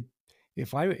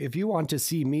 If you want to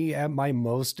see me at my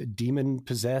most demon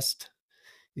possessed,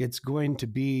 it's going to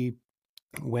be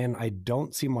when I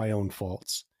don't see my own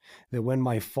faults, that when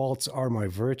my faults are my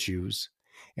virtues,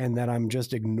 and that I'm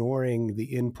just ignoring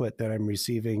the input that I'm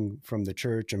receiving from the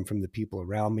church and from the people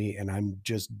around me, and I'm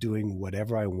just doing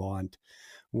whatever I want,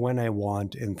 when I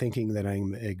want, and thinking that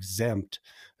I'm exempt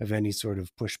of any sort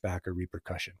of pushback or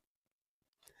repercussion.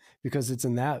 Because it's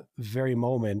in that very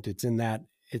moment, it's in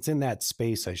that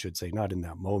space, I should say, not in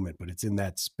that moment, but it's in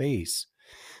that space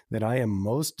that I am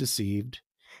most deceived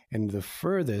and the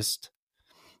furthest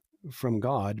from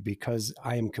God, because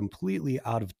I am completely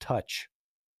out of touch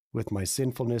with my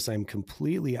sinfulness. I'm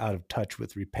completely out of touch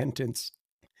with repentance.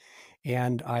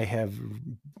 And I have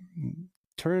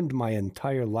turned my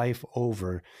entire life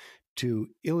over to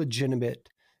illegitimate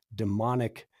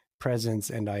demonic presence.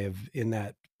 And I have, in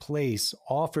that place,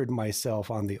 offered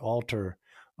myself on the altar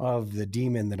of the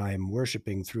demon that I am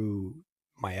worshiping through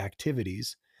my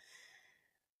activities.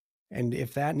 And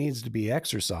if that needs to be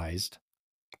exorcised,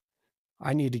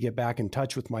 I need to get back in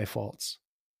touch with my faults.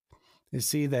 You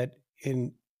see that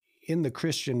in the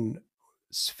Christian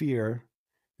sphere,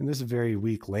 and this is very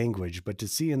weak language, but to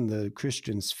see in the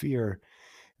Christian sphere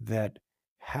that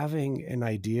having an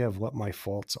idea of what my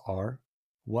faults are,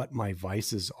 what my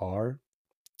vices are,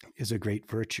 is a great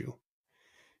virtue.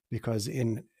 Because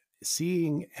in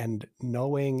seeing and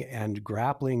knowing and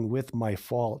grappling with my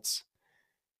faults,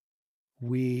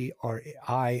 I are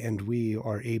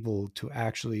able to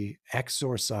actually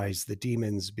exorcise the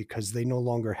demons, because they no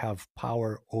longer have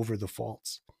power over the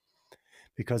faults.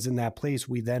 Because in that place,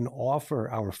 we then offer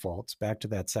our faults back to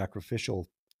that sacrificial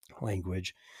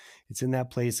language. It's in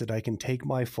that place that I can take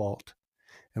my fault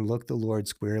and look the Lord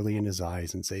squarely in his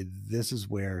eyes and say, this is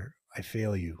where I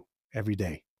fail you every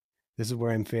day. This is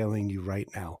where I'm failing you right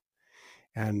now.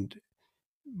 And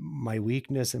my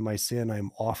weakness and my sin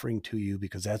I'm offering to you,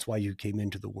 because that's why you came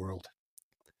into the world.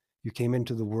 You came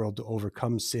into the world to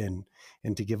overcome sin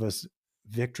and to give us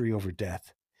victory over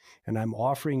death. And I'm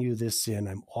offering you this sin.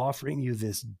 I'm offering you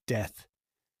this death.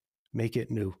 Make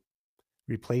it new.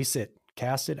 Replace it.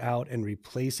 Cast it out and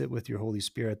replace it with your Holy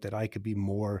Spirit, that I could be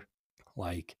more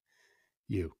like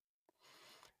you.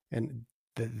 And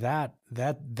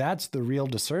that's the real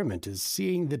discernment, is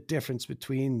seeing the difference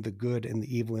between the good and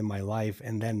the evil in my life,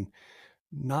 and then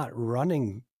not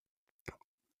running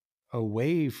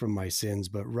away from my sins,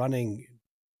 but running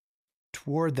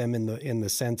toward them in the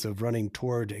sense of running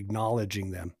toward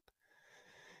acknowledging them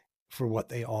for what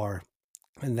they are,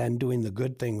 and then doing the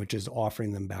good thing, which is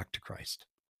offering them back to Christ.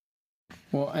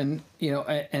 Well, and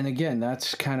again,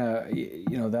 that's kind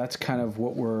of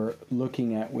what we're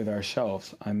looking at with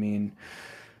ourselves. I mean,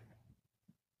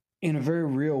 in a very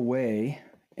real way,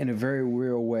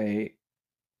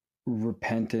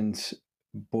 repentance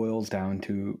boils down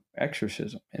to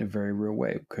exorcism in a very real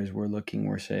way, because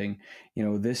we're saying,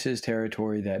 this is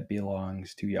territory that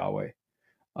belongs to Yahweh.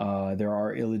 There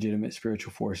are illegitimate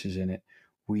spiritual forces in it.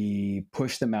 We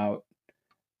push them out.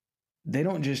 They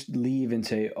don't just leave and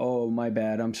say, "Oh, my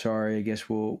bad, I'm sorry, I guess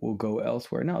we'll go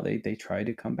elsewhere." No, they try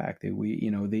to come back.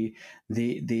 The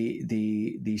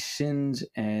sins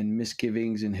and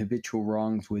misgivings and habitual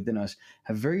wrongs within us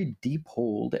have very deep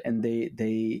hold, and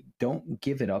they don't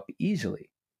give it up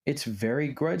easily. It's very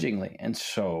grudgingly, and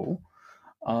so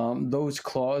those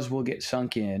claws will get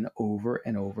sunk in over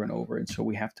and over and over, and so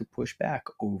we have to push back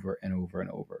over and over and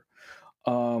over.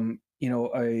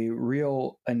 A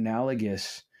real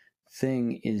analogous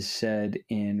thing is said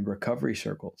in recovery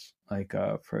circles, like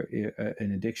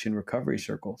in addiction recovery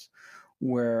circles,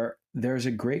 where there's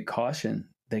a great caution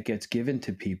that gets given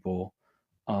to people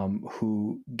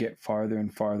who get farther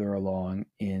and farther along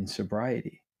in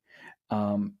sobriety.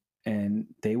 And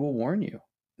they will warn you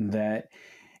that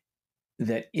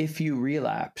if you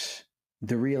relapse,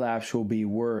 the relapse will be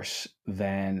worse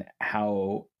than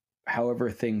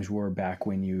however things were back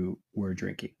when you were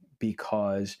drinking,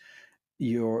 because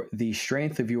the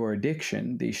strength of your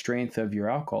addiction, the strength of your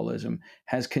alcoholism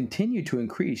has continued to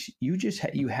increase.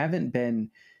 You haven't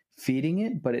been feeding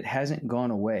it, but it hasn't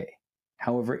gone away.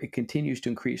 However, it continues to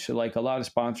increase. So like a lot of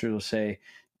sponsors will say,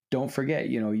 don't forget,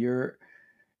 you've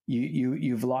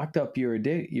locked up your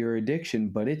addiction,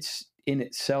 but it's in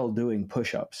its cell doing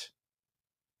push-ups.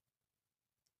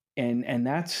 And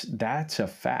that's a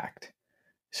fact.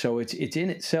 So it's in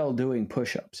its cell doing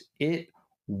push-ups. It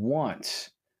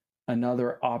wants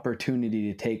another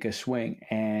opportunity to take a swing,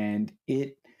 and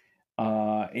it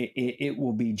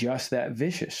will be just that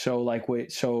vicious.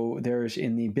 So there's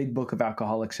in the big book of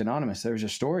Alcoholics Anonymous, there's a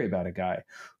story about a guy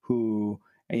who,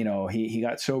 he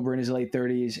got sober in his late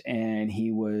 30s, and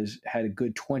he had a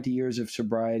good 20 years of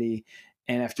sobriety.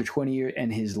 And after 20 years,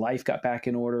 and his life got back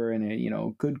in order,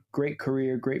 and great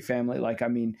career, great family.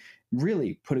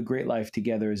 Really put a great life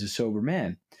together as a sober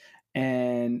man.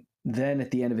 And then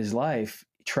at the end of his life,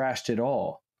 trashed it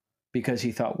all because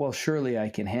he thought, well, surely I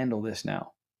can handle this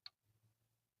now.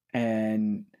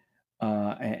 And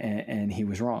he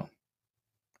was wrong.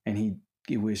 And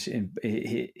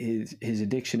his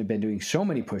addiction had been doing so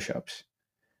many push-ups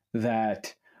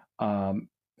that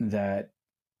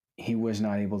he was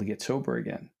not able to get sober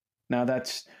again. Now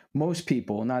that's most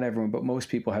people, not everyone, but most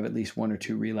people have at least one or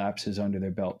two relapses under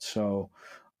their belt. So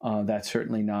that's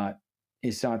certainly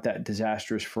it's not that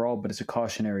disastrous for all, but it's a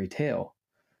cautionary tale.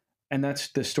 And that's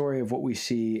the story of what we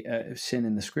see sin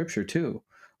in the scripture too.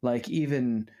 Like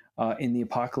even in the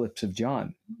Apocalypse of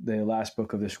John, the last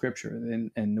book of the scripture,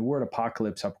 and the word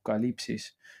apocalypse,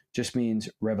 apocalypsis, just means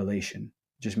revelation,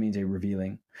 just means a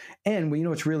revealing. And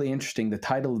it's really interesting. The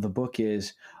title of the book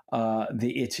is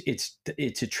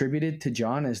it's attributed to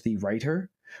John as the writer,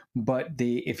 but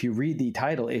if you read the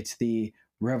title, it's the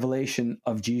revelation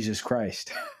of Jesus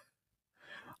Christ.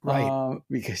 Right.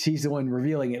 Because he's the one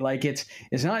revealing it. Like it's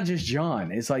not just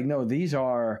John. It's like, no,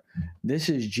 this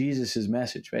is Jesus's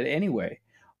message. But anyway,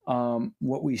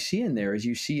 what we see in there is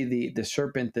you see the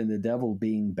serpent and the devil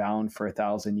being bound for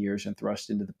 1,000 years and thrust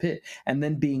into the pit, and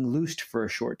then being loosed for a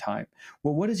short time.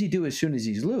 Well, what does he do as soon as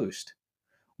he's loosed?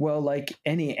 Well, like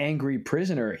any angry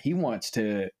prisoner, he wants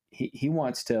to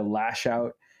lash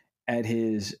out at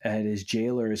his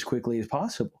jailer as quickly as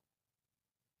possible.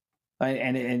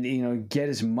 And get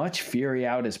as much fury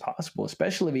out as possible,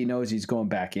 especially if he knows he's going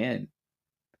back in.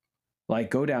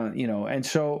 Like go down, and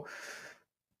so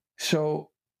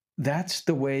that's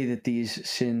the way that these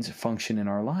sins function in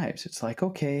our lives. It's like,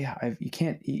 okay,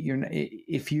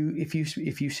 if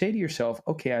you say to yourself,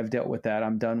 okay, I've dealt with that,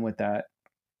 I'm done with that,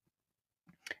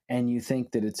 and you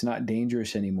think that it's not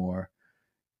dangerous anymore,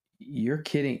 you're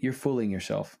kidding, you're fooling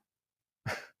yourself.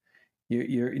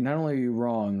 You're not only are you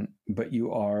wrong, but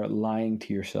you are lying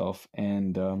to yourself,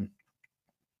 and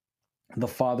the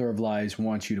father of lies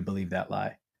wants you to believe that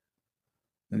lie.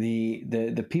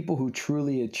 The people who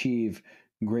truly achieve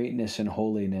greatness and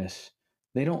holiness,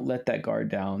 they don't let that guard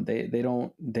down. They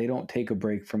don't take a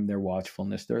break from their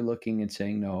watchfulness. They're looking and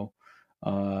saying, no,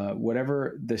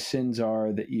 whatever the sins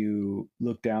are that you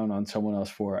look down on someone else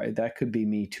for, that could be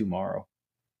me tomorrow.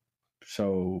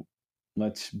 So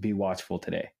let's be watchful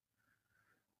today.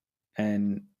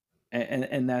 And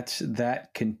that's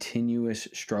that continuous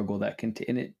struggle, that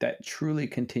truly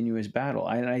continuous battle.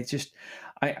 I think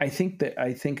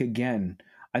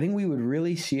we would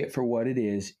really see it for what it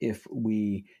is if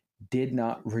we did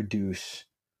not reduce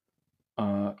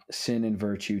sin and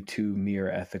virtue to mere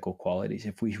ethical qualities.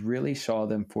 If we really saw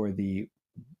them for the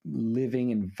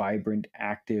living and vibrant,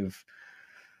 active,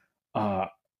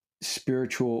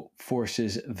 spiritual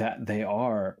forces that they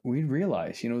are, we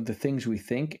realize, the things we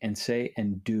think and say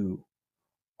and do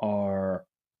are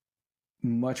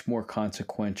much more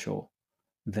consequential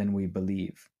than we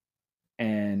believe,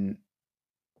 and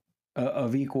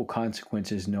of equal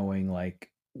consequences, knowing like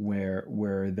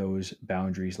where those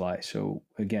boundaries lie. So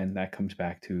again, that comes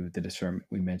back to the discernment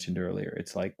we mentioned earlier.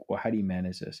 It's like, well, how do you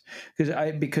manage this?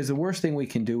 Because the worst thing we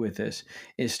can do with this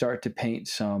is start to paint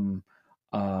some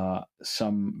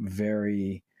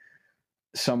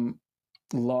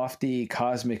lofty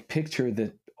cosmic picture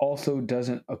that also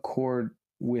doesn't accord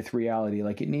with reality.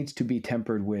 Like it needs to be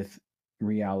tempered with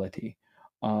reality.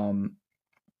 So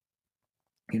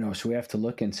we have to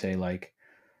look and say like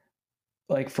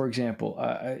for example,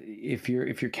 if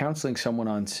you're counseling someone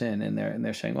on sin and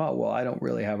they're saying, oh, well, I don't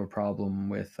really have a problem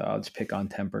with, I'll just pick on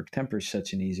temper. Temper is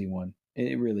such an easy one.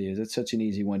 It really is. It's such an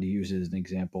easy one to use as an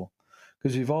example,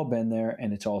 because we've all been there,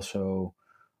 and it's also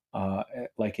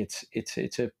like it's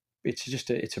a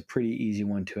pretty easy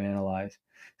one to analyze.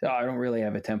 So I don't really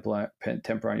have a temper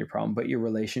on your problem, but your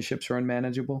relationships are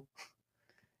unmanageable.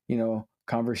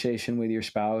 conversation with your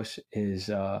spouse is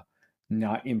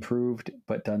not improved,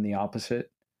 but done the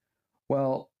opposite,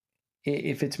 well,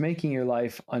 if it's making your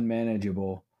life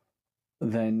unmanageable,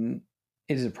 then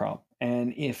it is a problem.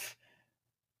 And if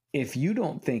you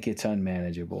don't think it's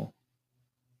unmanageable,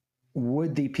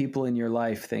 would the people in your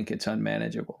life think it's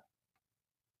unmanageable?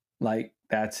 Like,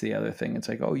 that's the other thing. It's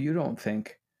like, oh, you don't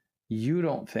think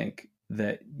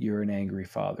that you're an angry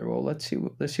father. Well, let's see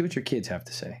what your kids have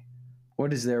to say.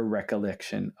 What is their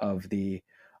recollection of the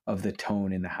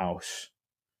tone in the house?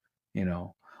 You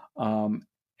know, um,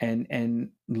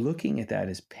 and looking at that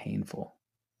is painful.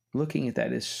 Looking at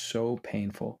that is so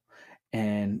painful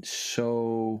and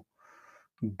so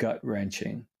gut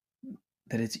wrenching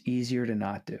that it's easier to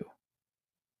not do.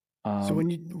 So Um,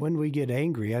 when we get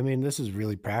angry, I mean, this is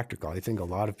really practical. I think a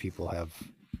lot of people have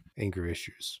anger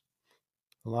issues.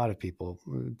 A lot of people,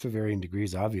 to varying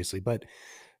degrees, obviously, but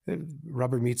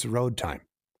rubber meets the road time.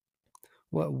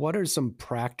 What are some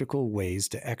practical ways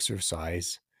to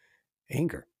exercise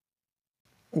anger?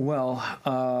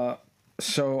 well,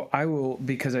 so I will,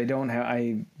 because I don't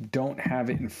have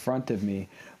it in front of me.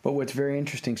 But what's very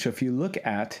interesting. So if you look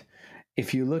at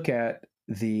if you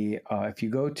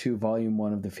go to volume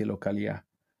 1 of the Philokalia,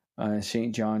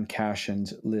 Saint John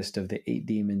Cassion's list of the 8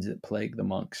 demons that plague the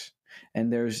monks,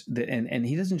 and and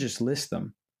he doesn't just list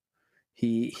them.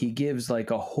 He gives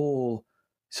like a whole,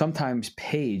 sometimes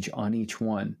page on each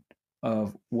one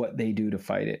of what they do to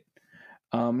fight it.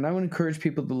 And I would encourage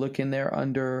people to look in there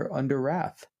under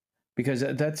wrath, because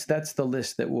that's the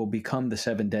list that will become the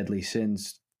 7 deadly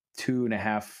sins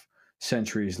 2.5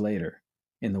 centuries later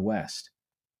in the West.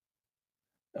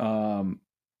 Um,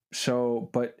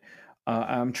 but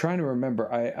I'm trying to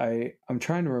remember. I'm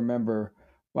trying to remember.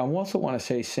 I also want to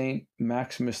say Saint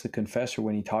Maximus the Confessor,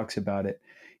 when he talks about it,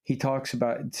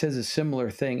 it says a similar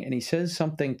thing, and he says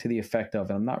something to the effect of,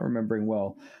 and I'm not remembering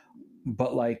well,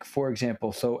 but like, for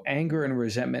example, so anger and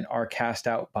resentment are cast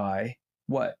out by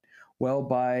what? Well,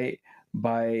 by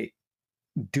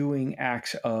doing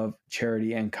acts of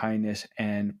charity and kindness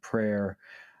and prayer.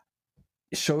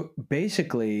 So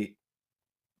basically,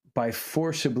 by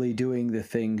forcibly doing the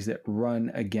things that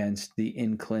run against the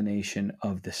inclination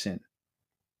of the sin.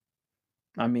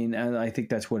 I mean, and I think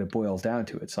that's what it boils down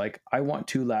to. It's like, I want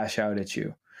to lash out at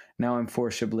you. Now I'm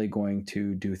forcibly going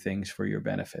to do things for your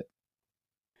benefit.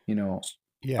 You know,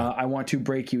 Yeah. I want to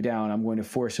break you down. I'm going to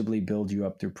forcibly build you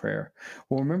up through prayer.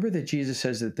 Well, remember that Jesus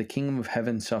says that the kingdom of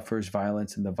heaven suffers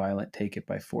violence and the violent take it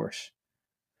by force.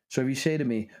 So if you say to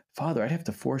me, Father, I'd have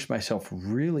to force myself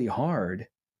really hard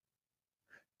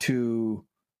to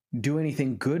do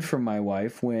anything good for my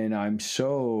wife when I'm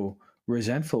so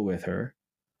resentful with her,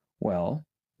 well,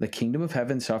 the kingdom of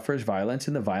heaven suffers violence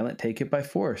and the violent take it by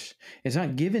force. It's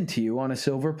not given to you on a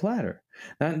silver platter.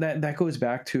 That goes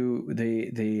back to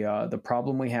the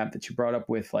problem we have that you brought up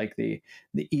with, like the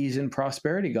ease and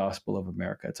prosperity gospel of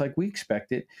America. It's like we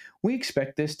expect it. We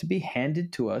expect this to be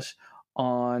handed to us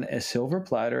on a silver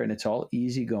platter, and it's all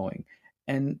easy going.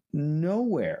 And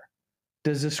nowhere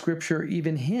does the scripture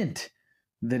even hint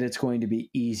that it's going to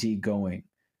be easy going.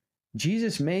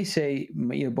 Jesus may say,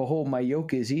 behold, my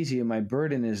yoke is easy and my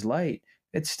burden is light.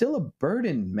 It's still a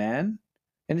burden, man.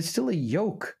 And it's still a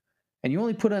yoke. And you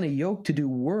only put on a yoke to do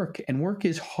work, and work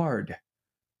is hard.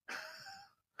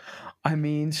 I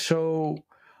mean, so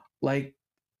like,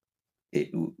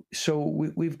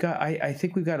 we've got, I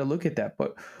think we've got to look at that.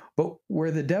 But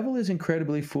where the devil is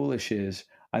incredibly foolish is,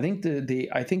 I think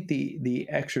the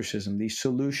exorcism, the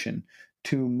solution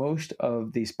to most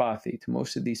of these pathi, to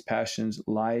most of these passions,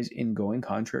 lies in going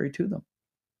contrary to them.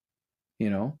 You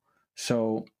know,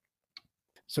 so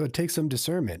it takes some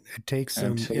discernment. It takes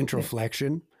some absolutely,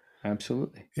 introflexion.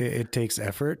 absolutely. It takes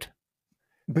effort.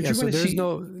 But Yeah. you're So going to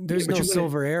there's see, no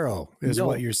silver arrow, is no,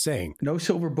 what you're saying. no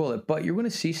silver bullet. But you're going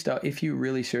to see stuff, if you're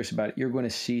really serious about it. You're going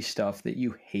to see stuff that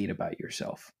you hate about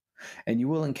yourself. And you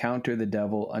will encounter the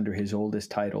devil under his oldest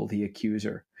title, the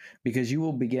accuser, because you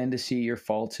will begin to see your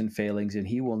faults and failings, and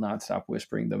he will not stop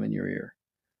whispering them in your ear.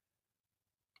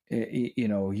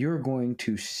 You're going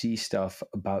to see stuff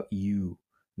about you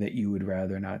that you would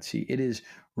rather not see. It is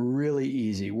really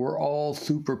easy. We're all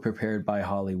super prepared by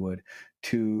Hollywood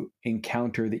to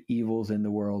encounter the evils in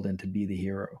the world and to be the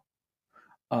hero.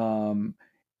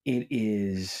 It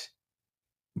is,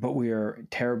 but we are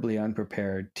terribly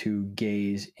unprepared to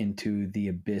gaze into the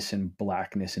abyss and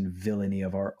blackness and villainy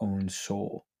of our own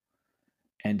soul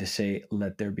and to say,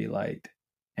 let there be light,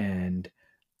 and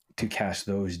to cast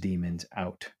those demons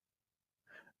out.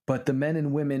 But the men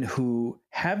and women who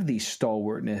have the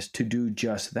stalwartness to do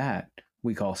just that,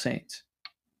 we call saints.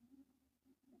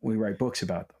 We write books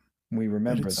about them. We But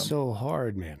remember it's them. so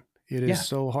hard, man. It is Yeah.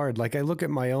 so hard. Like I look at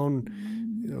my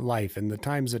own life and the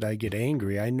times that I get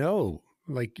angry, I know,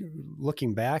 like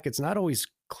looking back, it's not always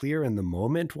clear in the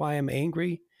moment why I'm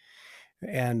angry.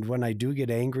 And when I do get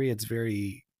angry, it's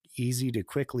very easy to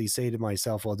quickly say to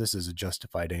myself, well, this is a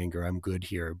justified anger. I'm good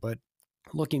here. But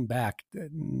looking back,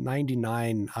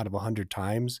 99 out of 100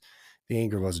 times, the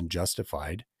anger wasn't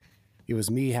justified. It was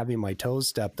me having my toes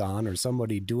stepped on or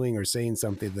somebody doing or saying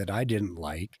something that I didn't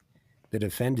like that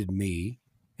offended me,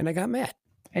 and I got mad.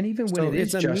 And even when So it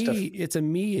is it's a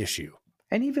me issue.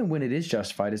 and even when it is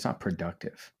justified, it's not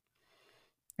productive.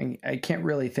 And I can't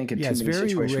really think of too Yes, many very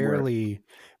situations where, rarely,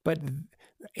 but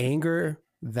anger,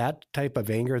 that type of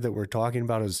anger that we're talking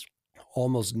about is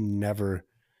almost never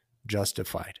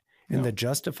justified. And no, the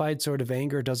justified sort of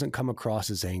anger doesn't come across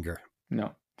as anger.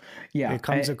 no, yeah, It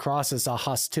comes across as a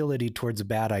hostility towards a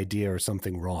bad idea or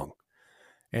something wrong.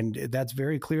 And that's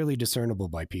very clearly discernible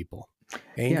by people.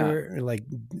 Anger, like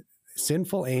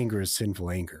sinful anger is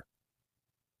sinful anger.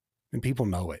 And people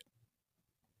know it.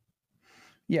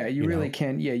 yeah, you You really know?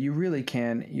 can. Yeah, you really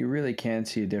can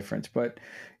see a difference. But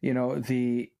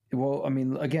well, I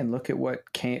mean, again, look at what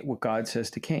God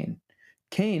says to Cain.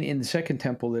 Cain in the Second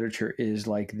Temple literature is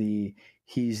like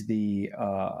he's the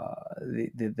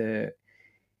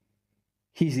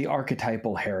he's the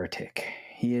archetypal heretic.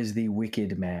 He is the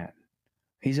wicked man.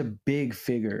 He's a big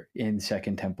figure in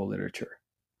Second Temple literature.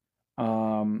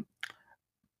 Um,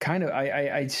 Kind of,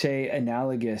 I'd say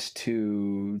analogous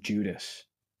to Judas.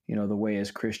 You know, the way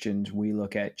as Christians we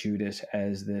look at Judas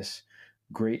as this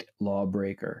great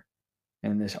lawbreaker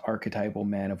and this archetypal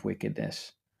man of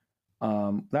wickedness.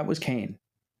 That was Cain.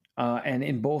 And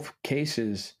in both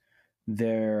cases,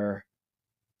 their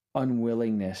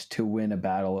unwillingness to win a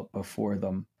battle before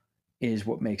them is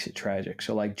what makes it tragic.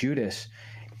 So, like Judas,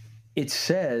 it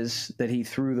says that he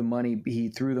threw the money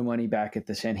back at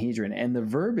the Sanhedrin, and the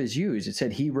verb is used. It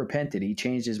said he repented, he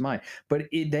changed his mind, but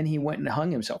then he went and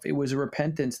hung himself. It was a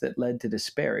repentance that led to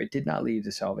despair. It did not lead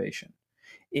to salvation.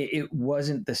 It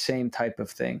wasn't the same type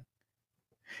of thing,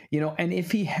 and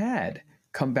if he had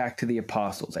come back to the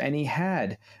apostles and he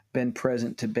had been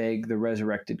present to beg the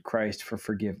resurrected Christ for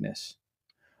forgiveness,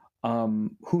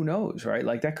 who knows, right?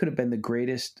 Like that could have been the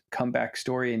greatest comeback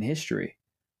story in history.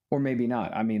 Or maybe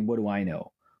not. I mean, what do I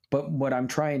know? But what I'm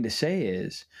trying to say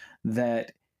is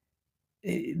that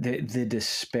the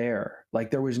despair,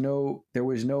 like there was no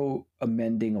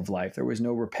amending of life. There was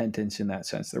no repentance in that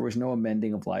sense. There was no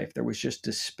amending of life. There was just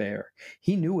despair.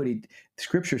 He knew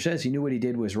Scripture says he knew what he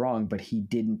did was wrong, but he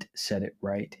didn't set it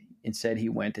right. Instead, he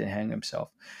went and hung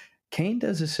himself. Cain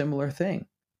does a similar thing.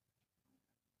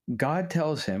 God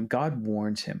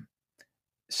warns him.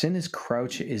 Sin is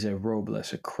a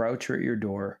robless, a croucher at your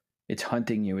door. It's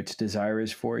hunting you. Its desire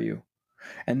is for you.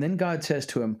 And then God says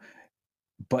to him,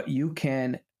 but you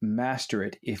can master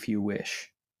it if you wish.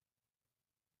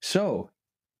 So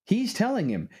he's telling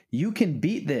him, you can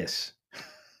beat this.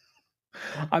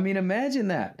 I mean, imagine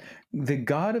that. The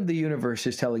God of the universe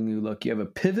is telling you, look, you have a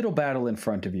pivotal battle in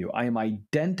front of you. I am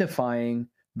identifying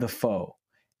the foe.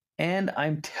 And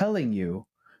I'm telling you,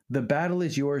 the battle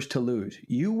is yours to lose.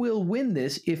 You will win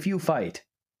this if you fight.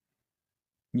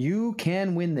 You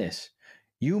can win this.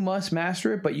 You must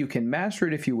master it, but you can master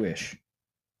it if you wish.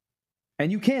 And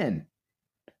you can.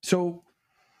 So,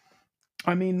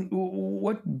 I mean,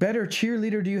 what better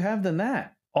cheerleader do you have than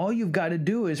that? All you've got to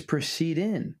do is proceed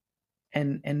in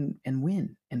and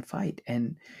win and fight.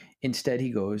 And instead he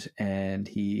goes and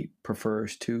he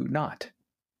prefers to not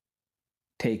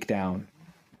take down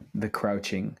the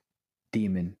crouching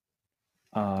demon.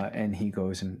 And he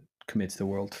goes and commits the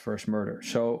world's first murder.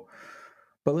 So,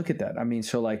 but look at that. I mean,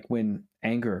 so like when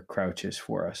anger crouches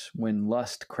for us, when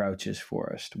lust crouches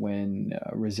for us, when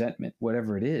resentment,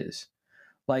 whatever it is,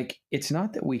 like it's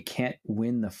not that we can't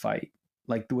win the fight.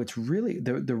 Like what's really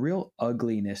the real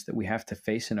ugliness that we have to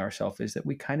face in ourselves is that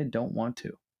we kind of don't want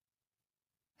to.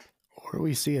 Or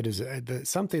we see it as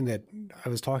something that I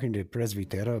was talking to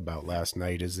Presbytero about last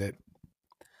night is that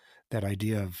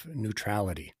idea of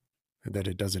neutrality, that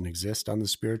it doesn't exist on the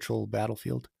spiritual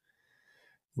battlefield.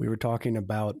 We were talking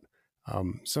about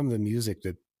some of the music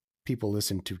that people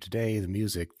listen to today, the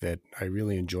music that I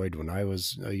really enjoyed when I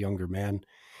was a younger man.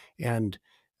 And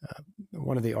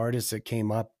one of the artists that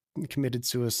came up committed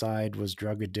suicide, was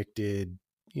drug addicted,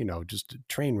 just a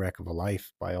train wreck of a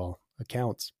life by all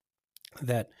accounts.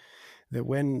 That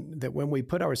when we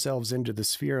put ourselves into the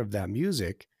sphere of that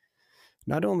music,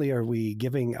 not only are we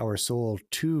giving our soul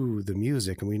to the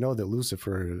music, and we know that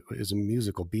Lucifer is a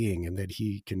musical being and that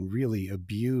he can really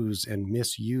abuse and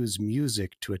misuse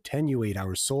music to attenuate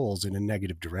our souls in a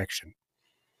negative direction.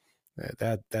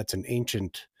 That's an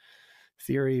ancient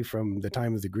theory from the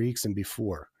time of the Greeks and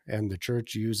before. And the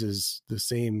church uses the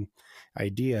same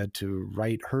idea to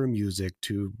write her music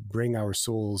to bring our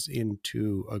souls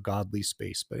into a godly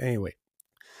space. But anyway,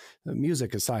 the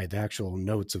music aside, the actual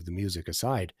notes of the music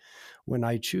aside, when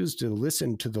I choose to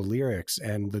listen to the lyrics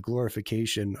and the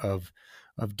glorification of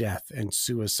death and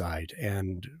suicide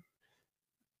and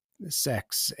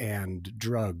sex and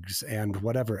drugs and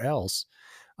whatever else,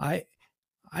 I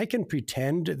can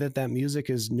pretend that that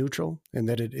music is neutral and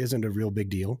that it isn't a real big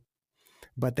deal.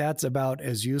 But that's about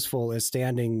as useful as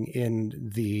standing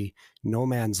in the no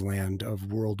man's land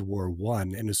of World War I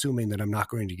and assuming that I'm not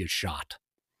going to get shot.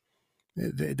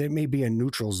 There may be a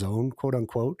neutral zone, quote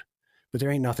unquote, but there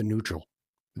ain't nothing neutral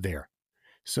there.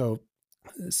 So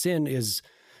sin is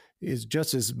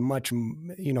just as much,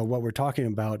 what we're talking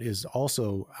about is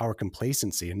also our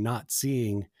complacency and not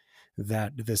seeing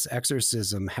that this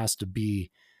exorcism has to be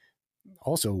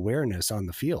also awareness on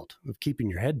the field of keeping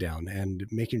your head down and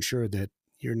making sure that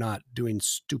you're not doing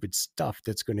stupid stuff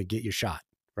that's going to get you shot,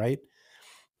 right?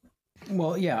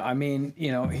 Well, yeah, I mean,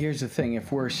 here's the thing.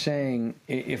 If we're saying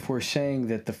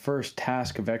that the first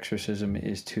task of exorcism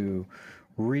is to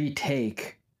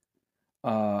retake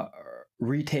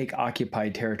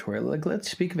occupied territory, like, let's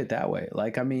speak of it that way.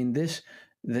 Like, I mean,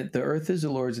 that the earth is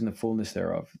the Lord's and the fullness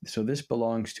thereof. So this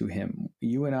belongs to him.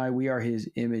 You and I, we are his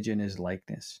image and his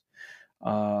likeness.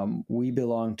 We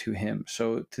belong to him.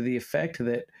 So to the effect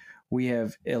that we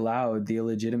have allowed the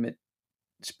illegitimate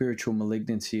spiritual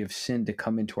malignancy of sin to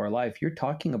come into our life, you're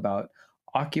talking about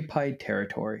occupied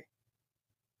territory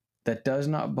that does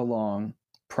not belong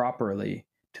properly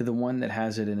to the one that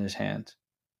has it in his hands.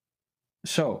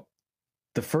 So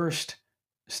the first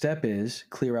step is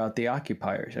clear out the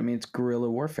occupiers. I mean, it's guerrilla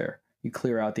warfare. You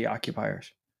clear out the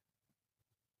occupiers.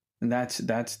 And that's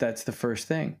the first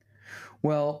thing.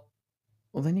 Well,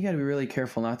 then you got to be really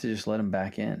careful not to just let them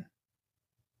back in.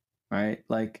 Right?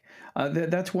 Like,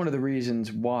 that's one of the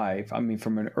reasons why, I mean,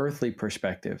 from an earthly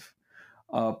perspective,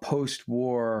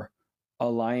 post-war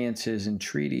alliances and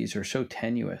treaties are so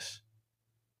tenuous.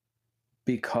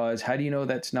 Because how do you know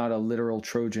that's not a literal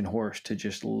Trojan horse to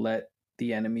just let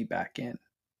the enemy back in?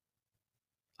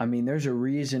 I mean, there's a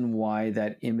reason why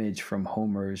that image from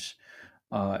Homer's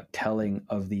telling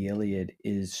of the Iliad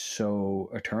is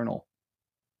so eternal.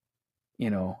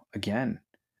 Again,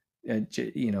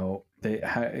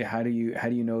 how do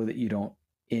you know that you don't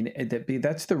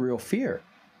that's the real fear.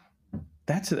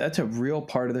 That's a real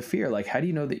part of the fear. Like, how do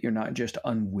you know that you're not just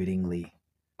unwittingly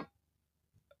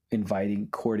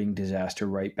courting disaster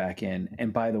right back in?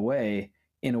 And by the way,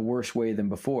 in a worse way than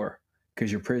before,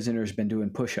 because your prisoner's been doing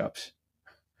push-ups.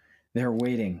 They're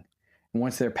waiting. And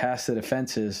once they're past the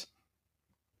defenses,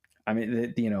 I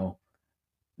mean,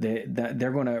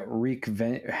 they're going to wreak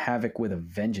havoc with a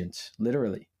vengeance,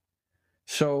 literally.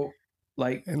 So,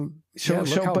 like,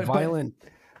 violent.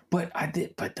 But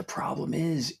the problem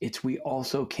is, we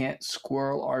also can't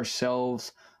squirrel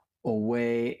ourselves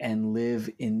away and live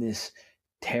in this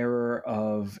terror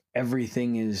of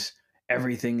everything is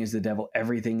the devil,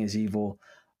 everything is evil,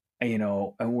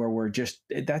 and where we're just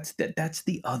that's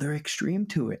the other extreme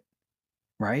to it,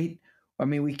 right? I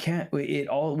mean, we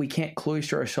can't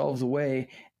cloister ourselves away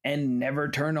and never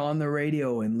turn on the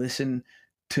radio and listen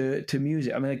to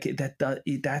music. I mean,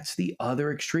 that's the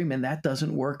other extreme, and that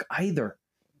doesn't work either.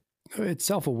 It's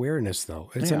self-awareness,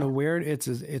 though. It's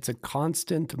it's a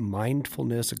constant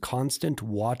mindfulness, a constant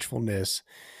watchfulness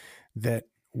that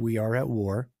we are at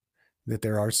war, that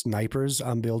there are snipers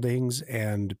on buildings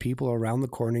and people around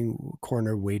the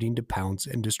corner waiting to pounce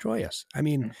and destroy us. I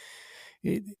mean,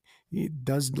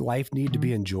 does life need to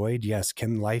be enjoyed? Yes.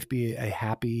 Can life be a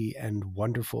happy and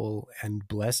wonderful and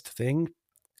blessed thing?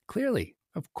 Clearly,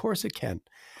 of course it can.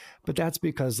 But that's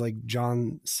because, like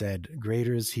John said,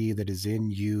 greater is he that is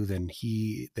in you than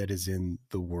he that is in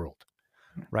the world,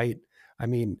 right? I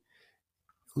mean,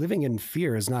 living in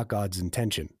fear is not God's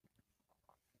intention.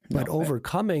 But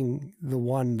overcoming the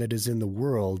one that is in the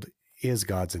world is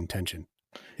God's intention.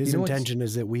 His intention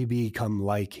is that we become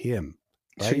like him.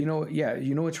 Right? So,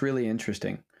 what's really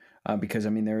interesting? Because, I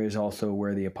mean, there is also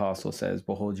where the apostle says,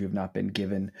 behold, you have not been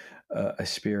given a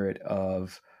spirit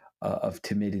of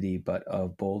timidity, but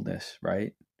of boldness,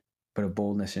 right? But of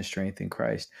boldness and strength in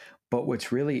Christ. But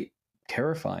what's really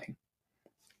terrifying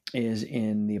is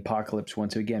in the apocalypse,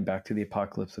 once again, back to the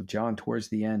apocalypse of John, towards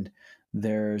the end,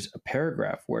 there's a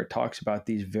paragraph where it talks about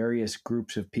these various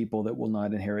groups of people that will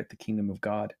not inherit the kingdom of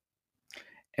God.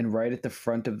 And right at the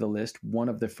front of the list, one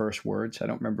of the first words, I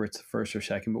don't remember it's the first or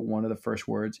second, but one of the first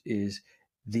words is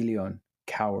Dilion,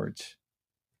 cowards.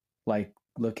 Like,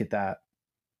 look at that.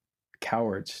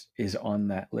 Cowards is on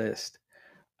that list.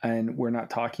 And we're not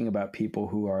talking about people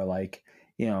who are like,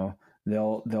 you know,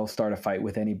 they'll start a fight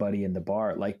with anybody in the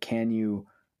bar. Like, can you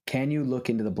look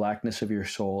into the blackness of your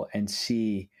soul and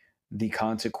see the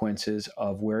consequences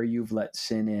of where you've let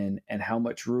sin in and how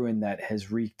much ruin that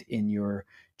has wreaked in your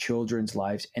children's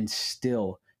lives, and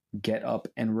still get up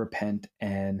and repent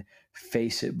and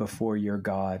face it before your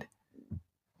God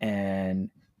and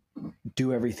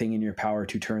do everything in your power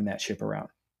to turn that ship around?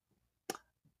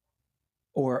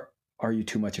 Or are you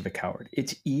too much of a coward?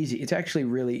 It's easy. It's actually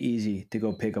really easy to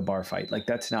go pick a bar fight. Like,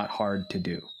 that's not hard to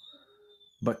do.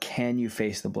 But can you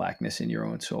face the blackness in your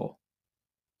own soul?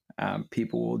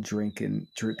 People will drink and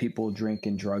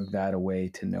drug that away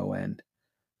to no end.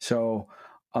 So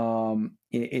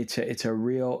it's a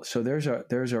real. So there's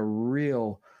a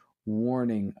real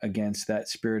warning against that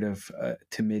spirit of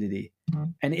timidity,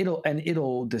 and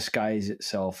it'll disguise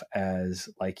itself as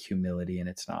like humility, and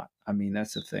it's not. I mean,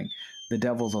 that's the thing. The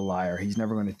devil's a liar. He's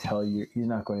never going to tell you. He's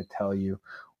not going to tell you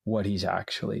what he's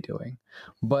actually doing.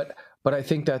 But I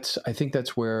think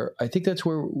that's where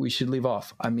we should leave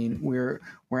off. I mean, we're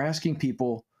asking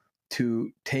people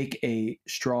to take a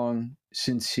strong,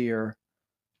 sincere,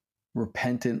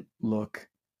 repentant look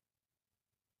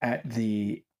at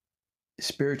the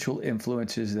spiritual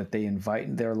influences that they invite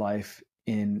in their life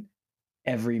in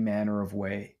every manner of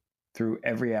way, through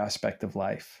every aspect of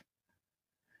life,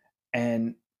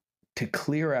 and to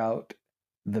clear out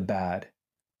the bad,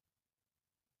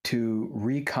 to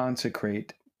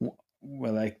reconsecrate,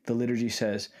 well, like the liturgy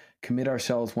says, commit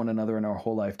ourselves, one another, and our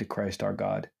whole life to Christ our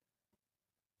God.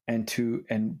 And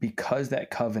because that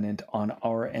covenant on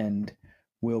our end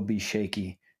will be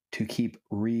shaky, to keep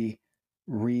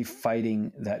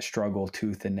refighting that struggle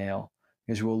tooth and nail,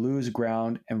 because we'll lose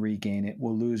ground and regain it.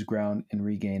 We'll lose ground and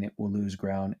regain it. We'll lose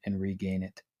ground and regain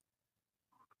it.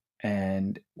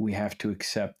 And we have to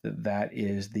accept that that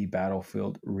is the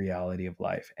battlefield reality of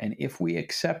life. And if we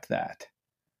accept that,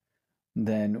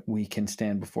 then we can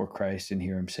stand before Christ and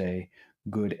hear him say,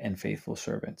 good and faithful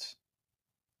servants.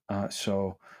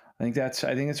 So I think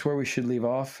that's where we should leave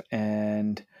off.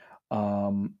 And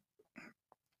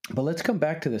but let's come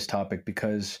back to this topic,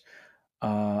 because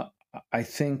I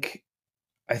think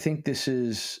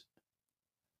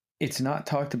it's not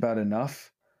talked about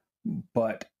enough,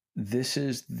 but this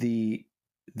is the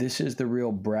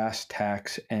real brass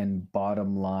tacks and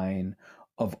bottom line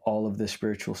of all of the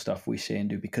spiritual stuff we say and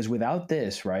do. Because without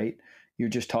this, right, you're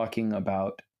just talking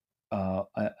about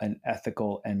an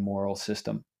ethical and moral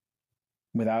system.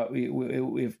 If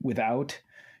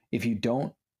you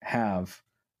don't have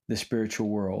the spiritual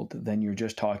world, then you're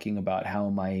just talking about, how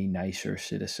am I a nicer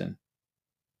citizen?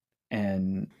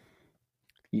 And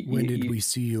when did we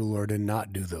see you, Lord, and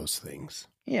not do those things?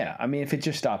 Yeah, I mean, if it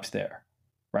just stops there,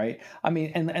 right? I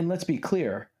mean, and let's be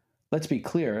clear,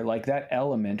 like that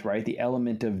element, right? The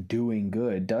element of doing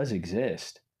good does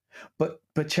exist, but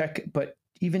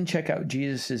even check out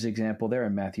Jesus's example there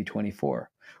in Matthew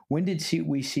 24. When did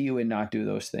we see you and not do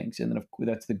those things? And then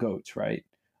that's the goats, right?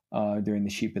 During the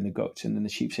sheep and the goats, and then the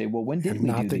sheep say, "Well, when did we do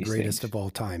these things?" Not the greatest of all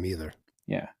time either.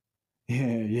 Yeah.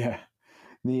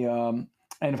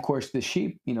 And of course, the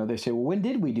sheep, they say, "Well, when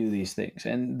did we do these things?"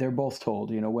 And they're both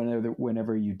told,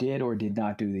 whenever you did or did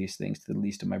not do these things to the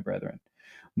least of my brethren.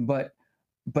 But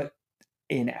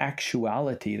in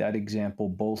actuality, that example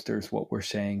bolsters what we're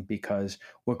saying, because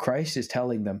what Christ is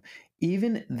telling them,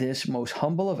 even this most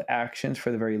humble of actions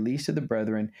for the very least of the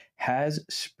brethren, has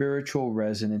spiritual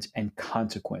resonance and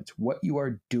consequence. What you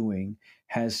are doing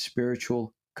has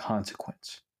spiritual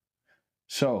consequence.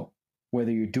 So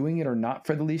whether you're doing it or not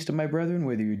for the least of my brethren,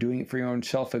 whether you're doing it for your own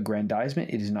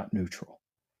self-aggrandizement, it is not neutral.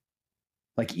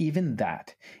 Like even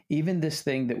this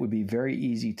thing that would be very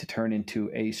easy to turn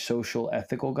into a social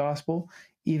ethical gospel,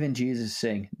 even Jesus is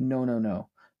saying, no.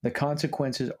 The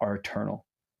consequences are eternal.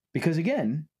 Because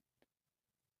again,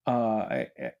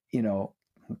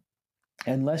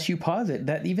 unless you posit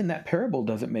that, even that parable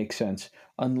doesn't make sense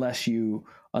unless you're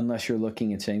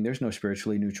looking and saying there's no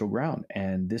spiritually neutral ground,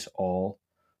 and this all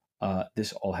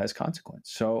has consequence.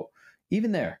 So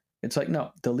even there, it's like,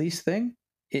 no, the least thing,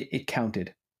 it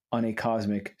counted on a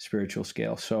cosmic spiritual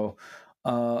scale. So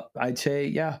I'd say,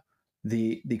 yeah,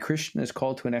 the Christian is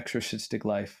called to an exorcistic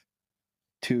life,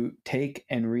 to take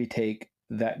and retake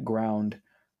that ground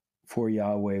for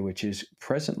Yahweh, which is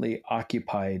presently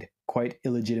occupied quite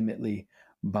illegitimately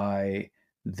by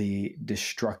the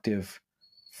destructive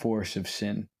force of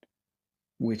sin,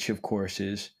 which of course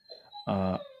is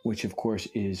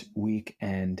weak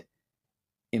and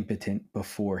impotent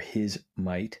before his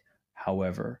might.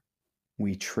 However,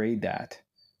 we trade that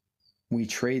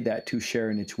to share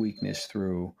in its weakness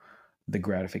through the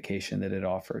gratification that it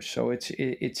offers. So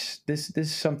this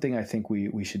is something I think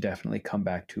we should definitely come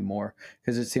back to more,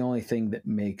 because it's the only thing that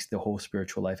makes the whole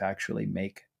spiritual life actually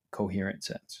make coherent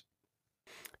sense.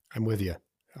 I'm with you.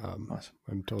 Awesome.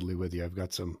 I'm totally with you. I've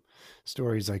got some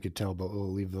stories I could tell, but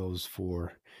we'll leave those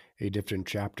for a different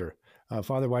chapter.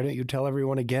 Father, why don't you tell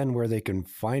everyone again where they can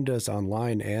find us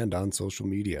online and on social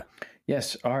media?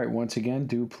 Yes. All right. Once again,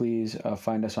 do please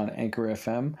find us on Anchor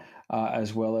FM,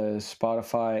 as well as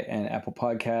Spotify and Apple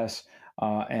Podcasts,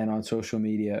 and on social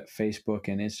media, Facebook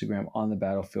and Instagram on the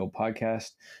Battlefield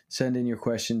Podcast. Send in your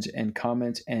questions and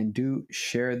comments, and do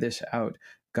share this out.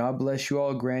 God bless you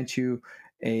all. Grant you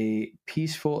a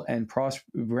peaceful and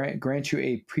grant you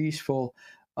a peaceful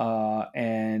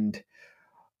and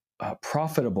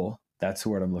profitable. That's the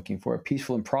word I'm looking for. A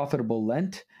peaceful and profitable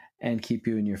Lent, and keep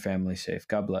you and your family safe.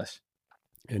 God bless.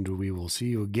 And we will see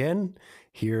you again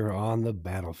here on the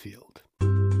battlefield.